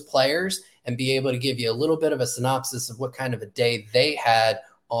of those players and be able to give you a little bit of a synopsis of what kind of a day they had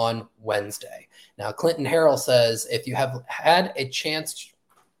on Wednesday. Now, Clinton Harrell says, if you have had a chance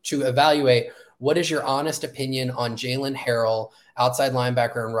to evaluate, what is your honest opinion on Jalen Harrell, outside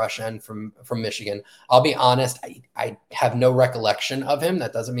linebacker and rush end from Michigan? I'll be honest, I have no recollection of him.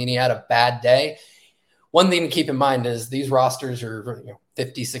 That doesn't mean he had a bad day. One thing to keep in mind is these rosters are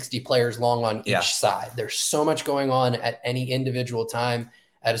 50, 60 players long on each side. There's so much going on at any individual time.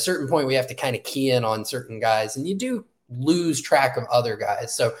 At a certain point, we have to kind of key in on certain guys, and you do lose track of other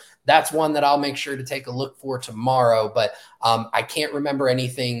guys. So that's one that I'll make sure to take a look for tomorrow. But I can't remember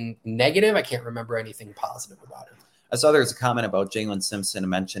anything negative. I can't remember anything positive about it. I saw there was a comment about Jalen Simpson and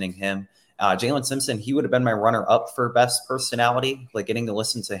mentioning him. Jalen Simpson, he would have been my runner-up for best personality, like getting to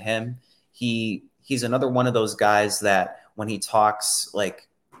listen to him. He's another one of those guys that when he talks, like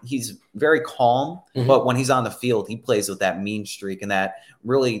he's very calm, but when he's on the field, he plays with that mean streak and that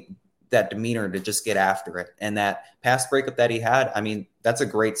demeanor to just get after it. And that pass breakup that he had, I mean, that's a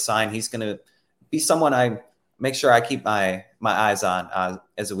great sign. He's going to be someone I make sure I keep my eyes on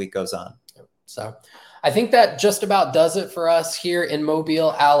as the week goes on. So I think that just about does it for us here in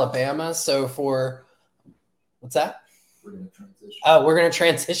Mobile, Alabama. So for what's that? We're going to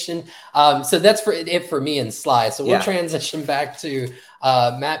transition. So that's it for me and Sly. So we'll transition back to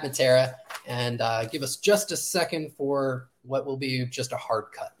Matt Matera and give us just a second for what will be just a hard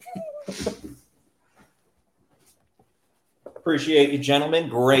cut. Appreciate you, gentlemen.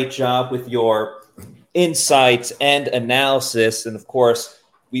 Great job with your insights and analysis. And of course,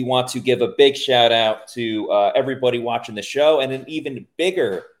 we want to give a big shout out to everybody watching the show, and an even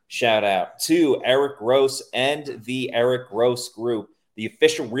bigger shout out to Eric Gross and the Eric Gross Group, the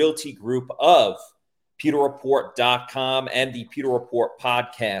official realty group of PewterReport.com and the Pewter Report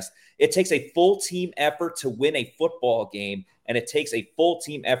podcast. It takes a full team effort to win a football game, and it takes a full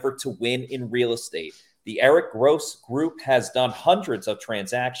team effort to win in real estate. The Eric Gross Group has done hundreds of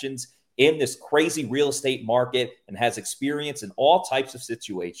transactions in this crazy real estate market and has experience in all types of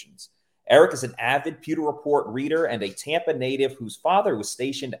situations. Eric is an avid Pewter Report reader and a Tampa native whose father was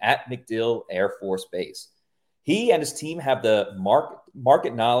stationed at MacDill Air Force Base. He and his team have the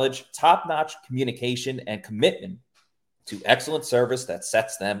market knowledge, top-notch communication, and commitment to excellent service that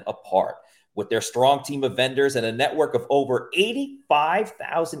sets them apart. With their strong team of vendors and a network of over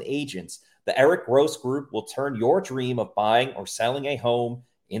 85,000 agents, the Eric Gross Group will turn your dream of buying or selling a home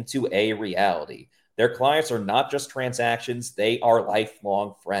into a reality. Their clients are not just transactions, they are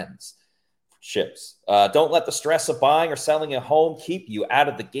lifelong friends. Don't let the stress of buying or selling a home keep you out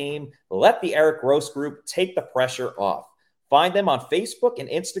of the game. Let the Eric Gross Group take the pressure off. Find them on Facebook and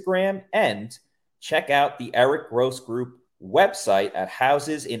Instagram, and check out the Eric Gross Group website at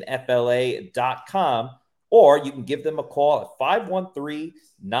housesinfla.com, or you can give them a call at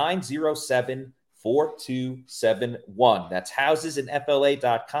 513-907-4271. That's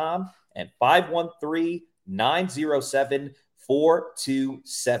housesinfla.com and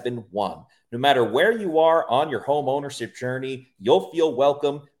 513-907-4271. No matter where you are on your home ownership journey, you'll feel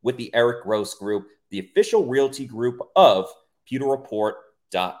welcome with the Eric Gross Group, the official realty group of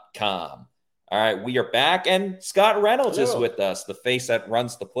PewterReport.com. All right, we are back, and Scott Reynolds is with us, the face that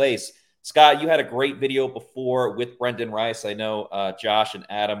runs the place. Scott, you had a great video before with Brendan Rice. I know Josh and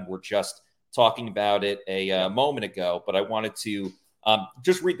Adam were just talking about it a moment ago, but I wanted to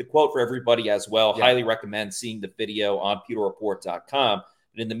just read the quote for everybody as well. Yeah. Highly recommend seeing the video on PewterReport.com.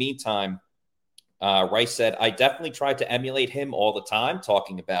 And in the meantime, Rice said, I definitely tried to emulate him all the time,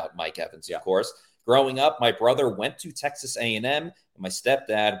 talking about Mike Evans, of course. Growing up, my brother went to Texas A&M, and my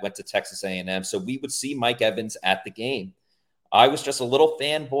stepdad went to Texas A&M, so we would see Mike Evans at the game. I was just a little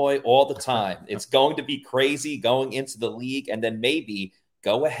fanboy all the time. It's going to be crazy going into the league, and then maybe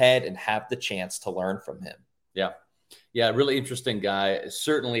go ahead and have the chance to learn from him. Yeah, really interesting guy.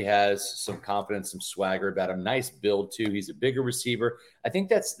 Certainly has some confidence, some swagger about him. Nice build, too. He's a bigger receiver. I think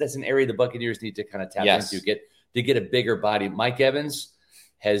that's an area the Buccaneers need to kind of tap into, get a bigger body. Mike Evans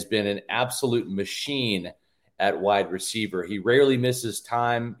has been an absolute machine at wide receiver. He rarely misses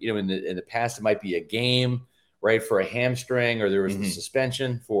time. You know, in the past, it might be a game, right, for a hamstring, or there was a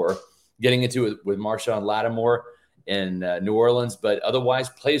suspension for getting into it with Marshawn Lattimore in New Orleans. But otherwise,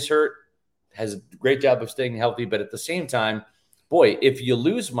 plays hurt, has a great job of staying healthy. But at the same time, boy, if you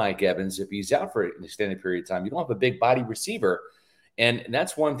lose Mike Evans, if he's out for an extended period of time, you don't have a big body receiver. And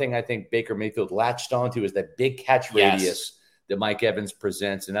that's one thing I think Baker Mayfield latched onto, is that big catch radius that Mike Evans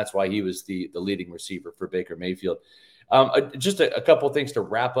presents, and that's why he was the leading receiver for Baker Mayfield. Just a couple of things to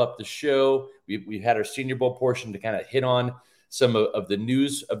wrap up the show. We've had our Senior Bowl portion to kind of hit on some of the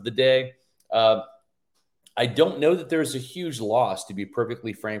news of the day. I don't know that there's a huge loss, to be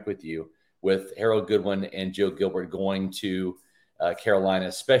perfectly frank with you, with Harold Goodwin and Joe Gilbert going to Carolina,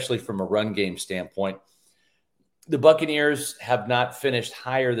 especially from a run game standpoint. The Buccaneers have not finished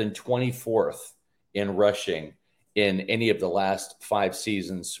higher than 24th in rushing in any of the last 5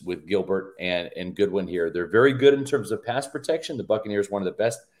 seasons with Gilbert and Goodwin here. They're very good in terms of pass protection. The Buccaneers, one of the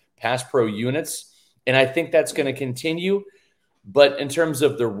best pass pro units, and I think that's going to continue. But in terms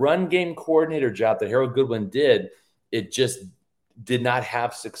of the run game coordinator job that Harold Goodwin did, it just did not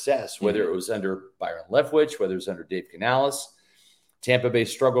have success, whether it was under Byron Leftwich, whether it was under Dave Canales. Tampa Bay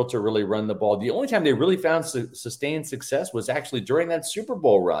struggled to really run the ball. The only time they really found sustained success was actually during that Super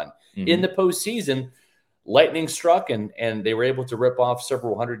Bowl run. In the postseason, lightning struck, and they were able to rip off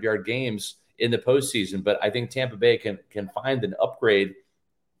several 100-yard games in the postseason. But I think Tampa Bay can find an upgrade.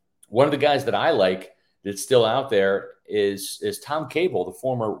 One of the guys that I like that's still out there is Tom Cable, the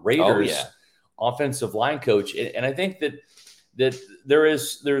former Raiders offensive line coach. And I think that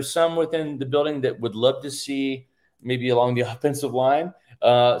there's some within the building that would love to see, maybe along the offensive line,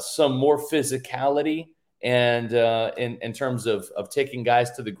 some more physicality. And in terms of taking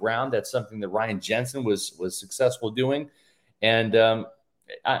guys to the ground, that's something that Ryan Jensen was successful doing. And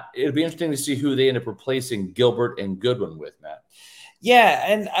it'll be interesting to see who they end up replacing Gilbert and Goodwin with, Matt. Yeah,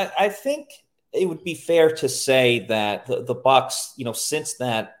 and I think it would be fair to say that the Bucs, since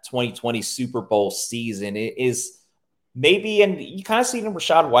that 2020 Super Bowl season, it is maybe, and you kind of see it in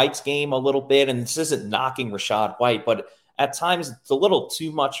Rachaad White's game a little bit, and this isn't knocking Rachaad White, but at times it's a little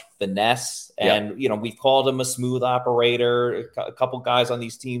too much finesse. And, we've called him a smooth operator. A couple guys on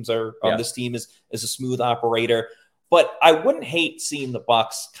these teams on this team is a smooth operator. But I wouldn't hate seeing the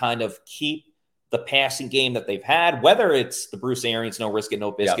Bucs kind of keep the passing game that they've had, whether it's the Bruce Arians, no risk it,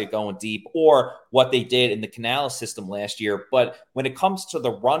 no biscuit going deep, or what they did in the Canales system last year. But when it comes to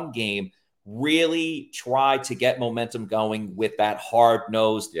the run game, really try to get momentum going with that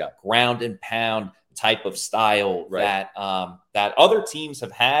hard-nosed, ground and pound type of style that other teams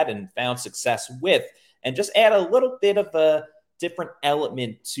have had and found success with, and just add a little bit of a different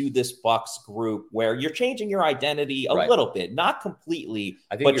element to this Bucs group where you're changing your identity a little bit, not completely,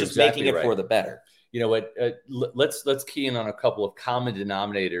 but just making it for the better. You know what? Let's key in on a couple of common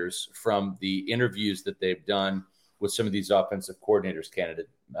denominators from the interviews that they've done with some of these offensive coordinators candidate,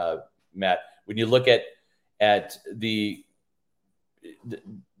 Matt. When you look at the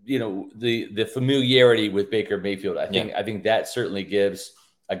familiarity with Baker Mayfield, I think that certainly gives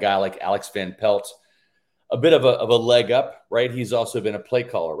a guy like Alex Van Pelt a bit of a leg up, right? He's also been a play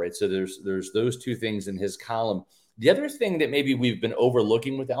caller, right? So there's those two things in his column. The other thing that maybe we've been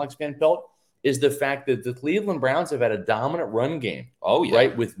overlooking with Alex Van Pelt is the fact that the Cleveland Browns have had a dominant run game.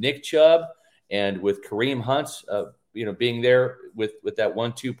 Right? With Nick Chubb and with Kareem Hunt, being there with that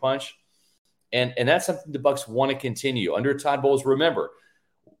 1-2 punch. And that's something the Bucs want to continue. Under Todd Bowles, remember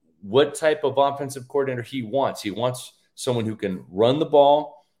what type of offensive coordinator he wants. He wants someone who can run the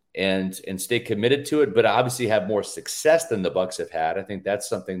ball and stay committed to it, but obviously have more success than the Bucs have had. I think that's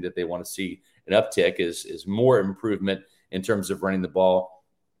something that they want to see an uptick is more improvement in terms of running the ball,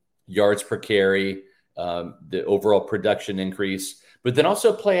 yards per carry, the overall production increase, but then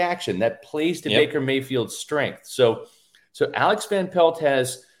also play action that plays to Baker Mayfield's strength. So Alex Van Pelt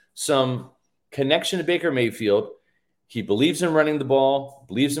has some connection to Baker Mayfield. He believes in running the ball,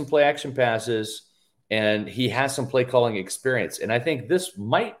 believes in play action passes, and he has some play calling experience. And I think this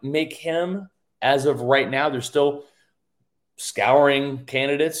might make him, as of right now, they're still scouring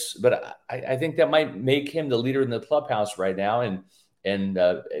candidates, but I think that might make him the leader in the clubhouse right now. And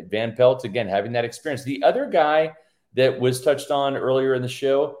Van Pelt, again, having that experience. The other guy that was touched on earlier in the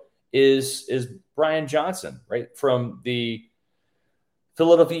show is Brian Johnson, right, from the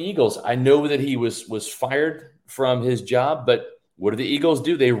Philadelphia Eagles. I know that he was fired from his job, but what do the Eagles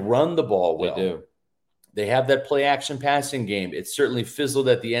do? They run the ball well. They do. They have that play action passing game. It certainly fizzled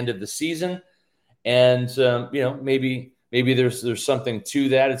at the end of the season. And, maybe there's something to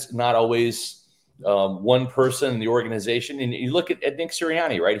that. It's not always one person in the organization. And you look at Nick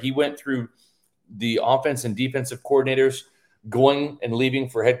Sirianni, right? He went through the offense and defensive coordinators going and leaving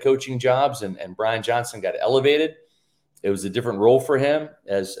for head coaching jobs, and Brian Johnson got elevated. It was a different role for him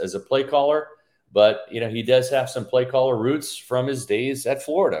as a play caller. But, he does have some play caller roots from his days at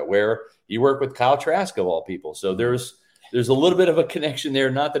Florida, where he worked with Kyle Trask of all people. So there's a little bit of a connection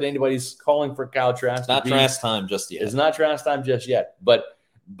there. Not that anybody's calling for Kyle Trask. It's not Trask time just yet. It's not Trask time just yet. But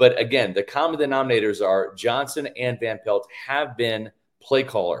again, the common denominators are Johnson and Van Pelt have been play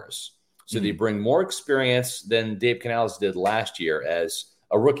callers. So they bring more experience than Dave Canales did last year as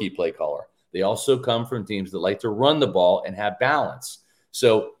a rookie play caller. They also come from teams that like to run the ball and have balance.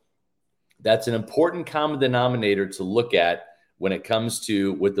 So that's an important common denominator to look at when it comes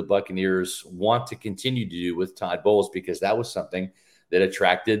to what the Buccaneers want to continue to do with Todd Bowles, because that was something that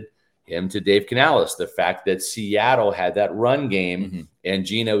attracted him to Dave Canales. The fact that Seattle had that run game and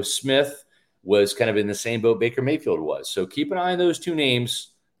Geno Smith was kind of in the same boat Baker Mayfield was. So keep an eye on those two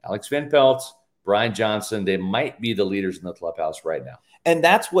names, Alex Van Pelt, Brian Johnson, they might be the leaders in the clubhouse right now. And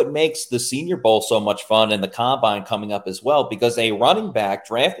that's what makes the Senior Bowl so much fun and the Combine coming up as well, because a running back,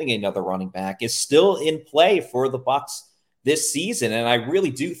 drafting another running back, is still in play for the Bucs this season. And I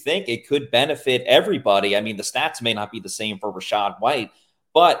really do think it could benefit everybody. I mean, the stats may not be the same for Rachaad White,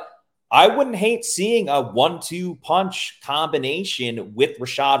 but I wouldn't hate seeing a 1-2 punch combination with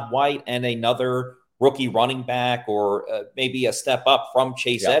Rachaad White and another rookie running back, or maybe a step up from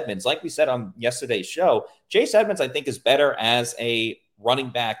Chase Edmonds. Like we said on yesterday's show, Chase Edmonds, I think, is better as a running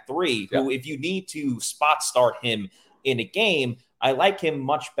back 3, who, if you need to spot start him in a game, I like him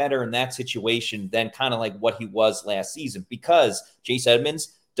much better in that situation than kind of like what he was last season, because Chase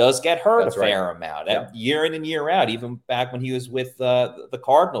Edmonds does get hurt a fair amount year in and year out, even back when he was with the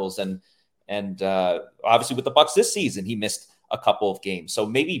Cardinals and obviously with the Bucs this season, he missed a couple of games. So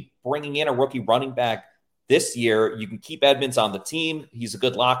maybe bringing in a rookie running back this year, you can keep Edmonds on the team. He's a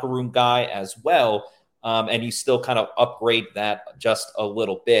good locker room guy as well. And you still kind of upgrade that just a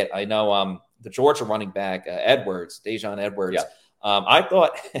little bit. I know the Georgia running back, Dajon Edwards, I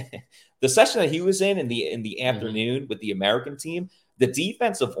thought the session that he was in the afternoon with the American team, the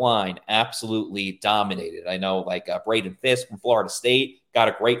defensive line absolutely dominated. I know Braden Fisk from Florida State got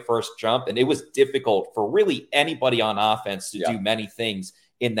a great first jump, and it was difficult for really anybody on offense to do many things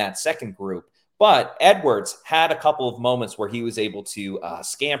in that second group. But Edwards had a couple of moments where he was able to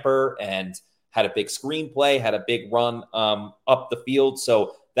scamper and had a big screenplay, had a big run up the field.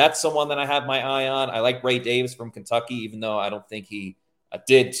 So that's someone that I have my eye on. I like Ray Davis from Kentucky, even though I don't think he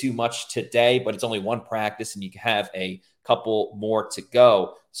did too much today, but it's only one practice and you have a couple more to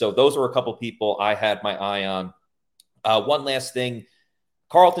go. So those are a couple people I had my eye on. One last thing,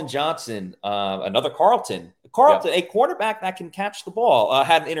 Carlton Johnson, another Carlton, a cornerback that can catch the ball,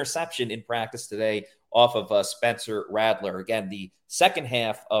 had an interception in practice today off of Spencer Rattler. Again, the second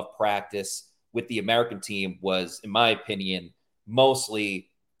half of practice with the American team was, in my opinion, mostly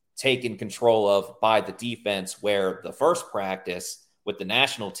taken control of by the defense, where the first practice with the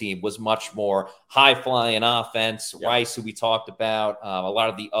national team was much more high-flying offense. Rice, who we talked about, a lot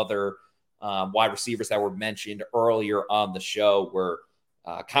of the other wide receivers that were mentioned earlier on the show were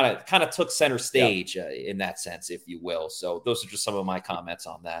kind of took center stage in that sense, if you will. So those are just some of my comments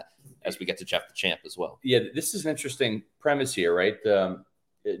on that as we get to Jeff the Champ as well. Yeah, this is an interesting premise here, right?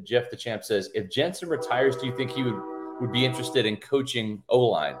 Jeff the Champ says, if Jensen retires, do you think he would be interested in coaching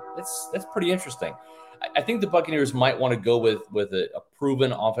O-line? That's pretty interesting. I think the Buccaneers might want to go with a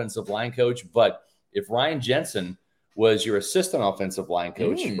proven offensive line coach, but if Ryan Jensen was your assistant offensive line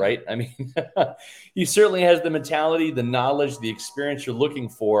coach, right? I mean, he certainly has the mentality, the knowledge, the experience you're looking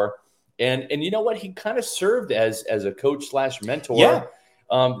for. And you know what? He kind of served as a coach / mentor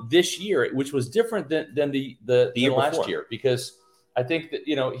this year, which was different than the year last before. Year, because I think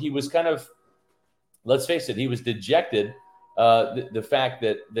that, he was kind of, let's face it, he was dejected. The fact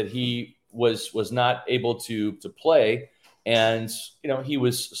that he was not able to play, and he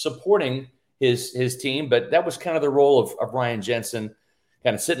was supporting his team, but that was kind of the role of Ryan Jensen,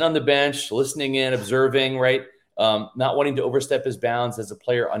 kind of sitting on the bench, listening in, observing, right? Not wanting to overstep his bounds as a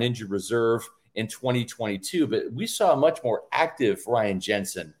player on injured reserve in 2022, but we saw a much more active Ryan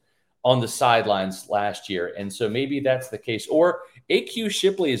Jensen on the sidelines last year, and so maybe that's the case. Or A.Q.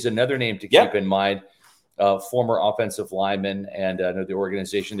 Shipley is another name to keep in mind. Former offensive lineman, and I know the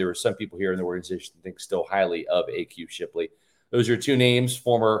organization, there were some people here in the organization that think still highly of A.Q. Shipley. Those are two names,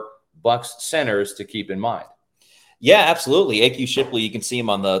 former Bucs centers, to keep in mind. Yeah, absolutely. A.Q. Shipley, you can see him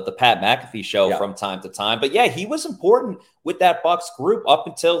on the Pat McAfee show from time to time. But yeah, he was important with that Bucs group up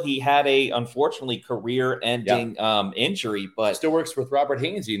until he had a, unfortunately, career-ending injury. But still works with Robert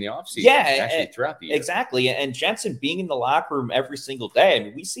Hainsey in the offseason. Yeah, throughout the year. Exactly. And Jensen being in the locker room every single day. I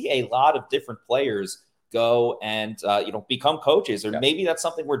mean, we see a lot of different players go and become coaches, or maybe that's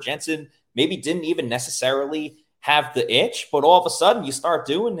something where Jensen maybe didn't even necessarily have the itch, but all of a sudden you start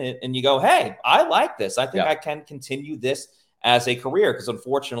doing it and you go, hey, I like this. I think I can continue this as a career, because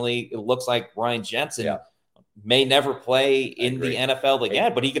unfortunately it looks like Ryan Jensen may never play in the NFL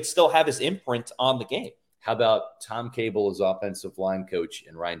again, but he could still have his imprint on the game. How about Tom Cable as offensive line coach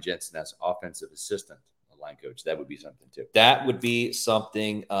and Ryan Jensen as offensive assistant line coach? That would be something too. That would be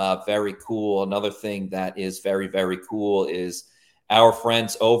something very cool. Another thing that is very, very cool is our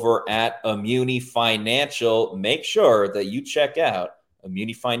friends over at Immuni Financial. Make sure that you check out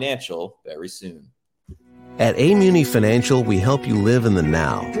Immuni Financial very soon. At Immuni Financial, we help you live in the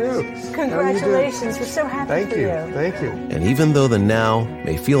now. Dude, congratulations. We're so happy for you. Thank you. And even though the now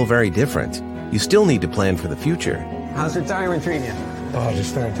may feel very different, you still need to plan for the future. How's retirement treating you? Oh,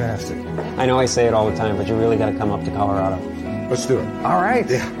 just fantastic. I know I say it all the time, but you really got to come up to Colorado. Let's do it. All right.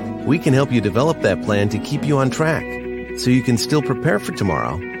 Yeah. We can help you develop that plan to keep you on track so you can still prepare for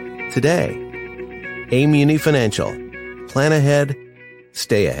tomorrow, today. Amuni Financial. Plan ahead,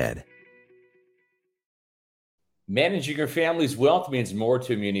 stay ahead. Managing your family's wealth means more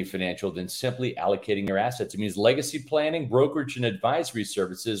to Muni Financial than simply allocating your assets. It means legacy planning, brokerage and advisory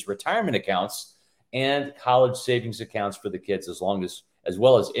services, retirement accounts, and college savings accounts for the kids, as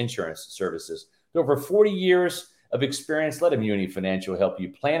well as insurance services. With over 40 years of experience, let Muni Financial help you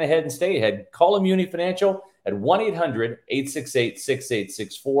plan ahead and stay ahead. Call Muni Financial at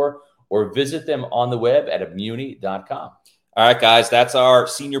 1-800-868-6864 or visit them on the web at muni.com. All right, guys, that's our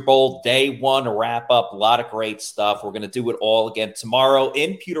Senior Bowl Day 1 wrap-up. A lot of great stuff. We're going to do it all again tomorrow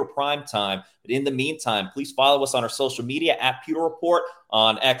in Pewter Prime Time. But in the meantime, please follow us on our social media at Pewter Report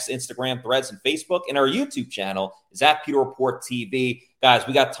on X, Instagram, Threads, and Facebook. And our YouTube channel is at Pewter Report TV. Guys,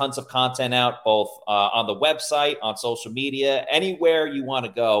 we got tons of content out, both on the website, on social media, anywhere you want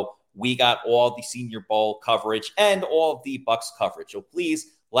to go. We got all the Senior Bowl coverage and all of the Bucks coverage. So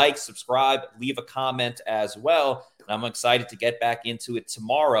please like, subscribe, leave a comment as well. And I'm excited to get back into it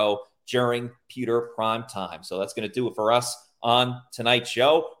tomorrow during Pewter Prime Time. So that's going to do it for us on tonight's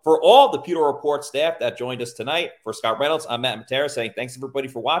show. For all the Pewter Report staff that joined us tonight, for Scott Reynolds, I'm Matt Matera saying thanks everybody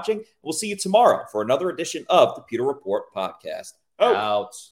for watching. We'll see you tomorrow for another edition of the Pewter Report podcast. Out.